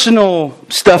personal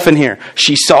stuff in here.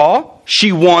 She saw.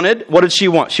 She wanted. What did she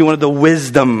want? She wanted the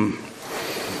wisdom.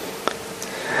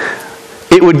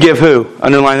 It would give who?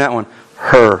 Underline that one.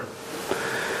 Her.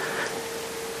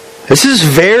 This is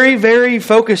very, very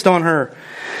focused on her.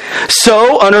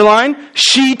 So, underline,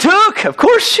 she took. Of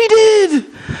course she did.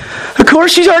 Of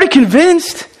course she's already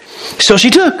convinced. So she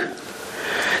took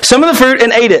some of the fruit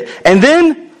and ate it. And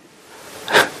then,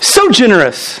 so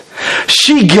generous,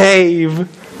 she gave.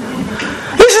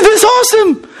 Isn't this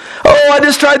awesome? Oh, I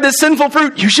just tried this sinful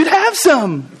fruit. You should have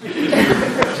some.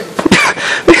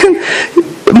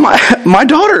 My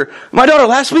daughter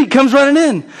last week comes running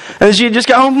in, and she just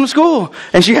got home from school,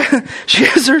 and she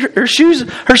has her shoes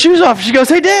off. She goes,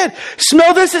 "Hey, Dad,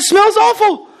 smell this. It smells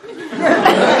awful."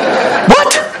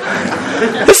 What?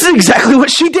 This is exactly what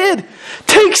she did.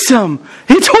 Take some.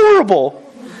 It's horrible.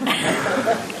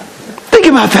 Think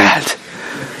about that.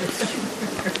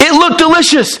 It looked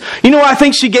delicious. You know why I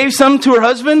think she gave some to her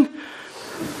husband?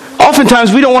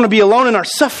 Oftentimes we don't want to be alone in our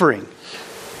suffering.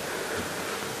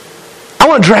 I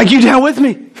want to drag you down with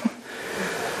me.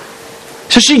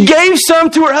 So she gave some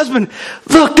to her husband.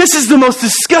 Look, this is the most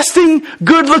disgusting,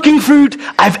 good-looking fruit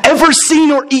I've ever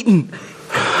seen or eaten.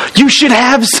 You should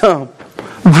have some.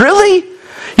 Really?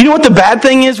 You know what the bad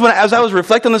thing is? As I was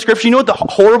reflecting on the scripture, you know what the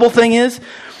horrible thing is?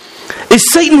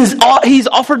 Satan he's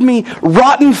offered me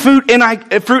rotten fruit, and I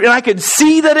could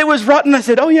see that it was rotten. I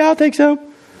said, oh yeah, I'll take some.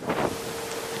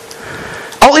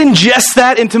 I'll ingest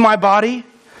that into my body.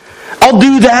 I'll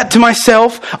do that to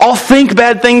myself. I'll think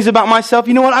bad things about myself.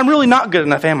 You know what? I'm really not good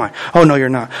enough, am I? Oh, no, you're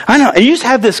not. I know. And you just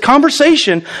have this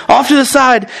conversation off to the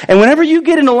side. And whenever you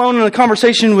get alone in a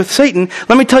conversation with Satan,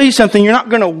 let me tell you something. You're not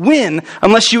going to win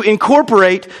unless you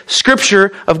incorporate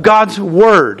Scripture of God's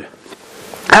Word.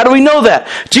 How do we know that?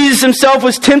 Jesus himself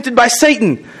was tempted by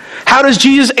Satan. How does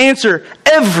Jesus answer?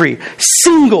 Every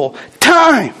single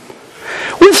time.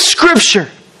 With Scripture.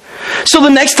 So the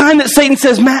next time that Satan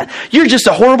says, Matt, you're just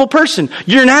a horrible person.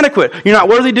 You're inadequate. You're not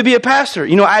worthy to be a pastor.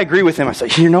 You know, I agree with him. I say,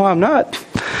 I'm not.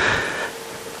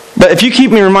 But if you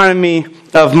keep me reminding me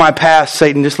of my past,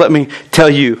 Satan, just let me tell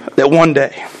you that one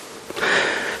day,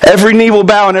 every knee will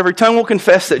bow and every tongue will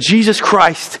confess that Jesus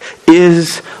Christ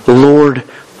is Lord,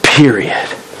 period.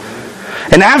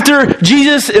 And after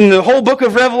Jesus and the whole book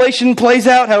of Revelation plays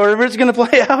out, however it's going to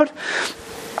play out,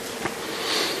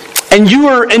 and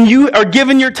you are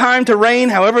given your time to reign,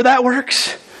 however that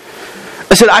works.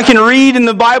 I said, I can read in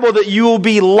the Bible that you will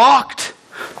be locked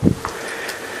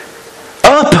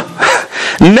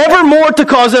up, never more to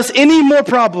cause us any more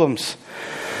problems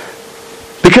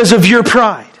because of your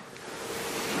pride.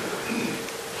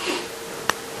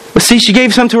 But see, she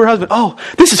gave some to her husband. Oh,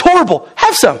 this is horrible.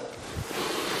 Have some.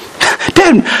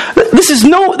 Dad,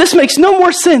 this makes no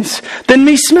more sense than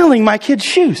me smelling my kid's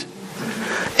shoes.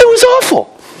 It was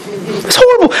awful. It's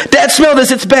horrible. Dad, smell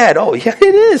this. It's bad. Oh, yeah,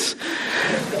 it is.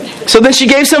 So then she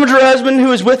gave some to her husband who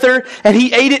was with her, and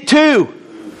he ate it too.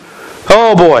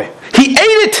 Oh, boy. He ate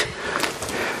it.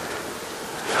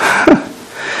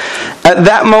 At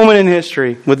that moment in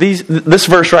history, with this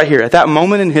verse right here, at that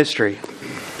moment in history,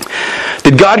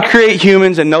 did God create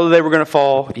humans and know that they were going to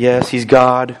fall? Yes, He's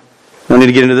God. We don't need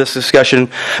to get into this discussion.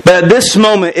 But at this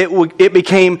moment, it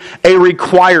became a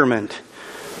requirement.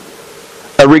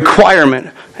 A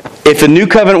requirement. If the new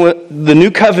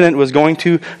covenant was going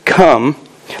to come,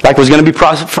 like was going to be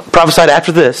prophesied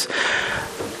after this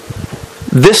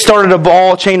started a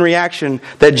ball chain reaction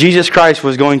that Jesus Christ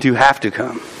was going to have to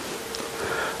come.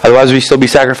 Otherwise, we'd still be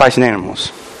sacrificing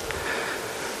animals.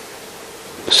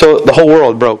 So the whole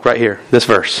world broke right here, this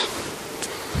verse.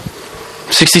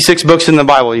 66 books in the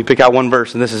Bible, you pick out one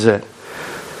verse and this is it.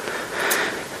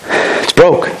 It's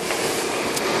broke.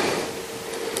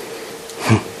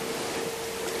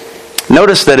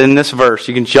 Notice that in this verse,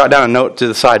 you can jot down a note to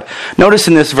the side. Notice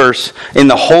in this verse, in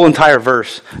the whole entire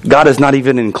verse, God is not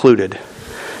even included.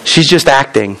 She's just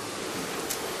acting.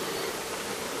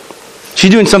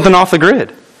 She's doing something off the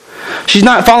grid. She's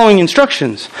not following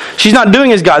instructions. She's not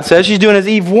doing as God says. She's doing as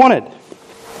Eve wanted.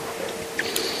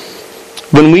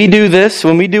 When we do this,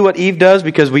 when we do what Eve does,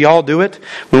 because we all do it,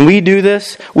 when we do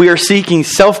this, we are seeking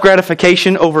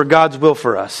self-gratification over God's will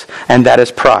for us. And that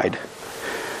is pride.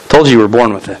 I told you were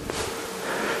born with it.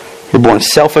 You're born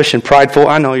selfish and prideful.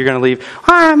 I know you're going to leave.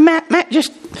 Matt,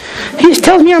 he just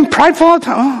tells me I'm prideful all the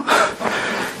time.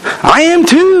 Oh, I am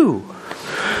too.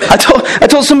 I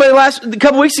told somebody a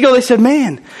couple weeks ago, they said,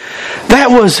 man, that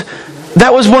was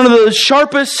one of the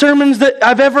sharpest sermons that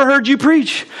I've ever heard you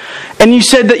preach. And you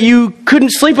said that you couldn't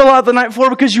sleep a lot the night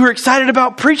before because you were excited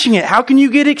about preaching it. How can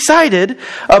you get excited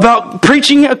about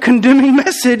preaching a condemning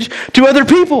message to other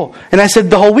people? And I said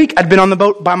the whole week I'd been on the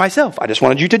boat by myself. I just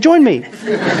wanted you to join me.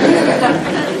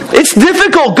 It's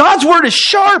difficult. God's word is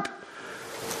sharp.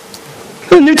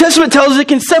 The New Testament tells us it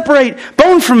can separate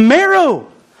bone from marrow.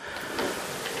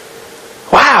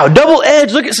 Wow,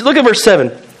 double-edged. Look at verse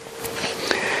 7.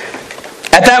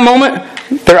 At that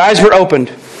moment, their eyes were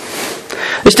opened.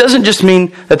 This doesn't just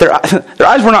mean that their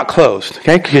eyes were not closed,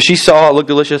 okay? Because she saw it looked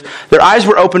delicious. Their eyes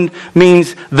were opened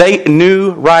means they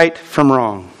knew right from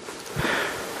wrong.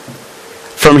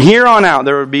 From here on out,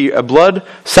 there would be a blood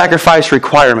sacrifice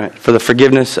requirement for the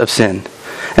forgiveness of sin.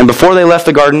 And before they left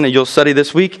the garden, and you'll study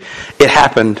this week, it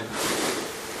happened.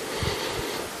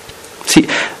 See,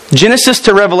 Genesis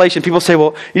to Revelation, people say,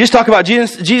 well, you just talk about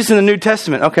Jesus in the New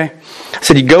Testament. Okay. I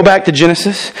said, you go back to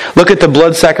Genesis, look at the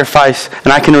blood sacrifice,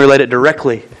 and I can relate it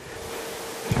directly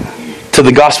to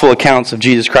the gospel accounts of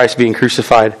Jesus Christ being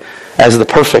crucified as the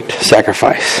perfect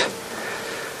sacrifice.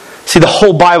 See, the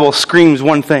whole Bible screams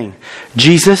one thing.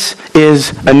 Jesus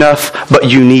is enough, but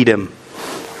you need Him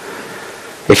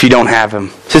if you don't have Him.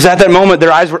 It says at that moment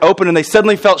their eyes were open and they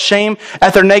suddenly felt shame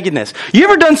at their nakedness. You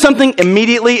ever done something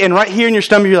immediately and right here in your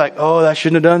stomach you're like, oh, I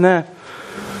shouldn't have done that?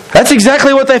 That's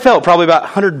exactly what they felt, probably about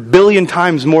 100 billion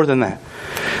times more than that.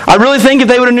 I really think if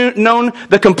they would have known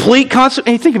the complete concept,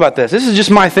 and you think about this is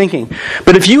just my thinking,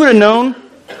 but if you would have known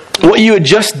what you had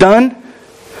just done,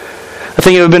 I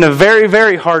think it would have been a very,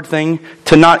 very hard thing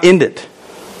to not end it.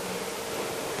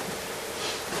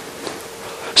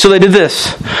 So they did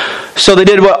this. So they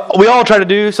did what we all try to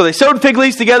do. So they sewed fig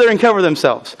leaves together and covered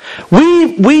themselves.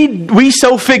 We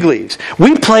sew fig leaves.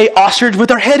 We play ostrich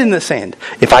with our head in the sand.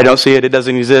 If I don't see it, it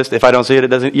doesn't exist. If I don't see it, it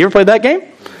doesn't. You ever played that game?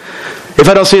 If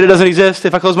I don't see it, it doesn't exist.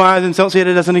 If I close my eyes and don't see it,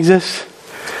 it doesn't exist.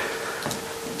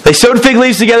 They sewed fig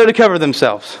leaves together to cover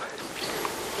themselves.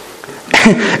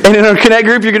 And in our Connect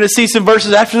group, you're going to see some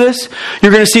verses after this.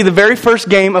 You're going to see the very first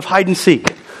game of hide and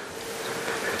seek.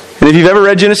 And if you've ever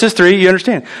read Genesis 3, you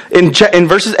understand. In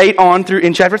verses 8 on through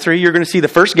in chapter 3, you're going to see the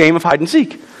first game of hide and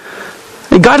seek.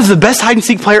 And God is the best hide and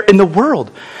seek player in the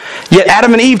world. Yet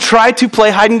Adam and Eve tried to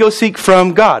play hide and go seek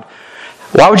from God.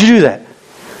 Why would you do that?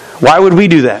 Why would we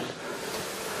do that?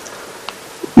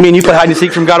 Me and you play hide and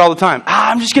seek from God all the time.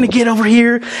 I'm just going to get over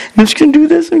here. I'm just going to do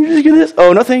this. I'm just going to do this.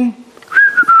 Oh, nothing.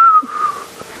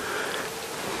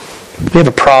 We have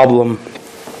a problem.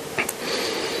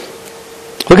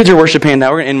 Look at your worship hand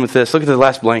now. We're going to end with this. Look at the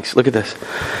last blanks. Look at this.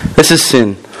 This is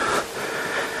sin.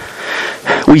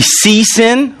 We see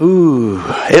sin. Ooh,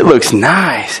 it looks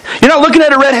nice. You're not looking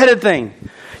at a red-headed thing.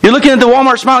 You're looking at the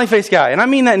Walmart smiley face guy. And I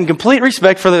mean that in complete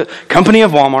respect for the company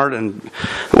of Walmart and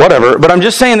whatever. But I'm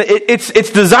just saying that it's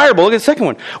desirable. Look at the second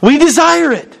one. We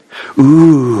desire it.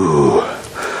 Ooh.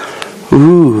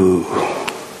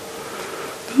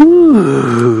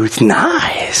 It's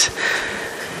nice.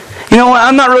 You know what?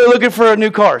 I'm not really looking for a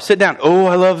new car. Sit down. Oh,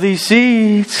 I love these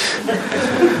seats.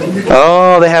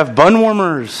 Oh, they have bun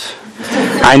warmers.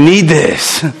 I need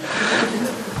this. And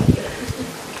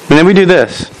then we do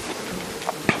this.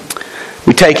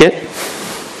 We take it.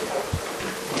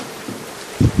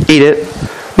 Eat it.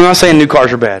 I'm not saying new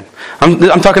cars are bad.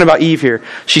 I'm talking about Eve here.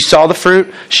 She saw the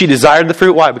fruit. She desired the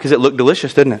fruit. Why? Because it looked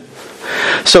delicious, didn't it?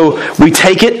 So we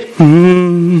take it.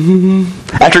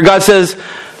 After God says,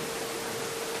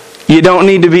 you don't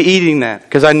need to be eating that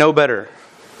because I know better.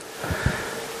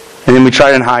 And then we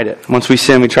try and hide it. Once we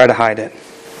sin, we try to hide it.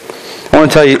 I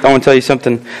want to tell you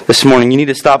something this morning. You need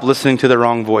to stop listening to the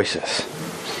wrong voices.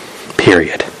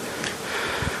 Period.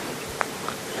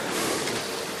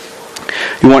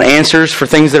 You want answers for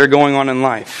things that are going on in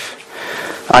life?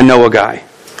 I know a guy.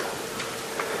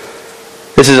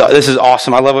 This is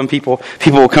awesome. I love when people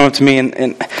will come up to me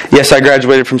and yes, I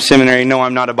graduated from seminary. No,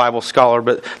 I'm not a Bible scholar,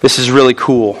 but this is really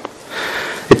cool.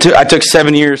 I took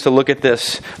 7 years to look at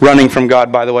this, running from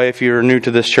God, by the way, if you're new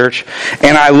to this church.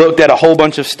 And I looked at a whole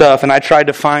bunch of stuff, and I tried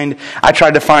to find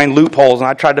loopholes, and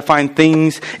I tried to find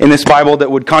things in this Bible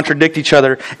that would contradict each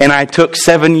other. And I took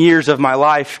 7 years of my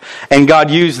life, and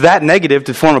God used that negative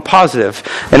to form a positive.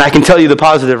 And I can tell you the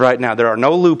positive right now. There are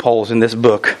no loopholes in this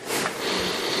book.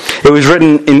 It was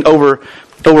written in over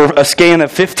a span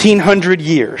of 1,500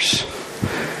 years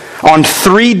on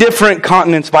 3 different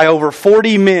continents by over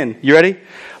 40 men. You ready?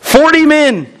 40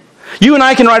 men. You and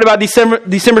I can write about December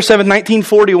 7th,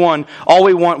 1941. All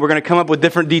we want. We're going to come up with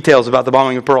different details about the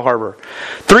bombing of Pearl Harbor.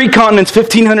 3 continents,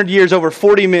 1,500 years, over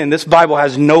 40 men. This Bible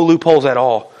has no loopholes at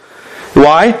all.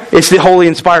 Why? It's the holy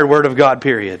inspired Word of God,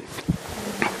 period.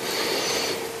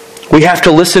 We have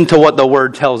to listen to what the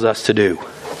Word tells us to do.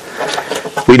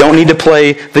 We don't need to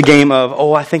play the game of,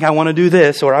 I think I want to do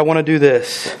this or I want to do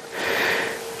this.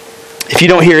 If you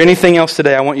don't hear anything else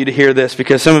today, I want you to hear this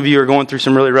because some of you are going through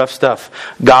some really rough stuff.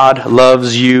 God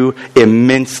loves you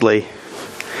immensely.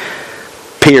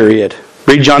 Period.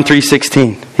 Read John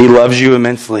 3:16. He loves you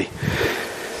immensely.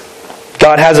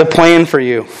 God has a plan for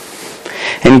you.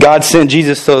 And God sent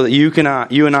Jesus so that you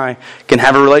and I can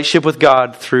have a relationship with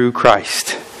God through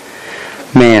Christ.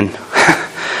 Man,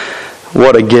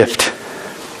 what a gift.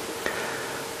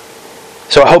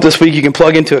 So I hope this week you can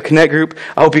plug into a Connect group.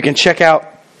 I hope you can check out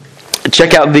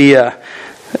the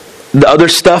other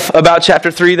stuff about chapter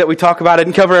 3 that we talk about. I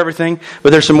didn't cover everything,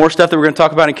 but there's some more stuff that we're going to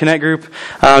talk about in Connect group.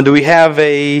 Do we have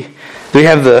the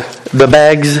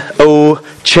bags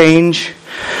change?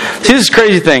 See, this is a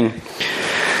crazy thing.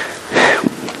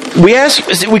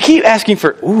 We keep asking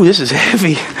for. Ooh, this is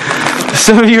heavy.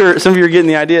 Some of you are getting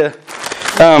the idea.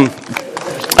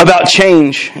 about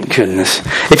change. Goodness.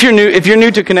 If you're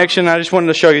new to Connection, I just wanted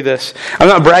to show you this. I'm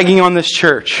not bragging on this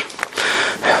church.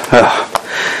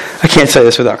 I can't say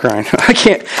this without crying.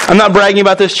 I'm not bragging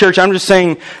about this church. I'm just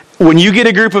saying, when you get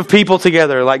a group of people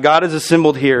together, like God has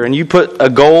assembled here, and you put a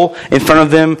goal in front of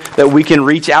them that we can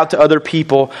reach out to other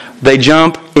people, they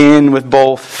jump in with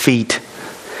both feet.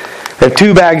 They have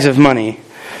 2 bags of money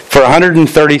for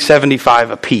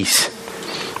 $130.75 a piece.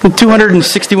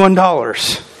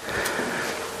 $261.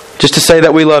 Just to say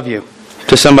that we love you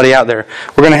to somebody out there.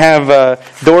 We're going to have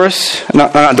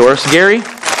Gary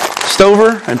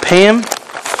Stover and Pam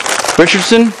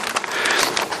Richardson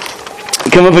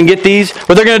come up and get these.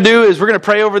 What they're going to do is we're going to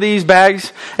pray over these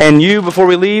bags and you before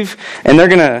we leave, and they're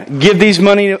going to give this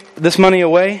money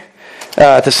away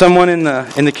to someone in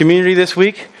the community this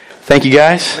week. Thank you,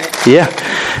 guys. Yeah.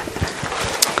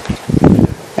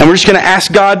 And we're just going to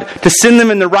ask God to send them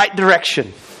in the right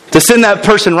direction, to send that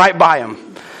person right by them.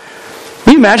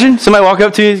 Can you imagine somebody walk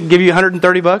up to you and give you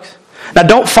 $130? Now,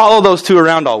 don't follow those 2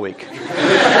 around all week.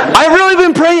 I've really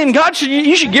been praying, God,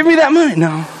 you should give me that money.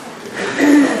 No.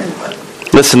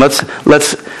 Listen,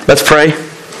 let's pray.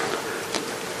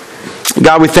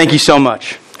 God, we thank you so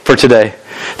much for today.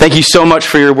 Thank you so much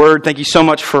for your word. Thank you so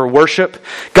much for worship.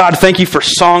 God, thank you for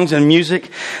songs and music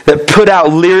that put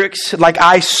out lyrics like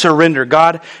I surrender.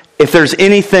 God, if there's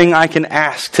anything I can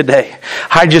ask today,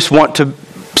 I just want to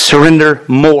surrender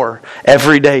more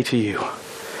every day to you.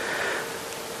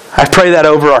 I pray that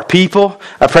over our people.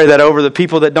 I pray that over the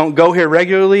people that don't go here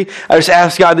regularly. I just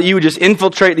ask, God, that you would just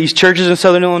infiltrate these churches in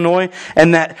Southern Illinois,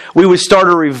 and that we would start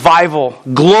a revival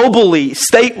globally,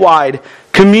 statewide,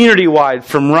 community-wide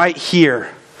from right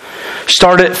here.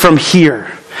 Start it from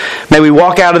here. May we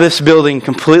walk out of this building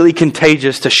completely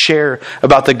contagious to share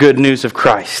about the good news of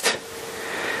Christ.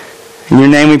 In your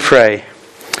name we pray.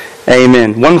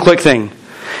 Amen. One quick thing.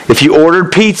 If you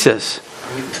ordered pizzas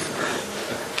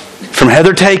from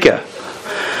Heather Taka,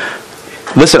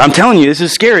 listen, I'm telling you, this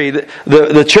is scary.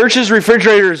 The church's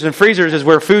refrigerators and freezers is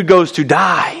where food goes to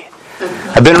die.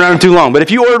 I've been around too long. But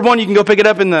if you ordered one, you can go pick it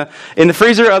up in the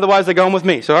freezer. Otherwise, they go home with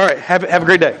me. So, all right, have a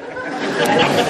great day.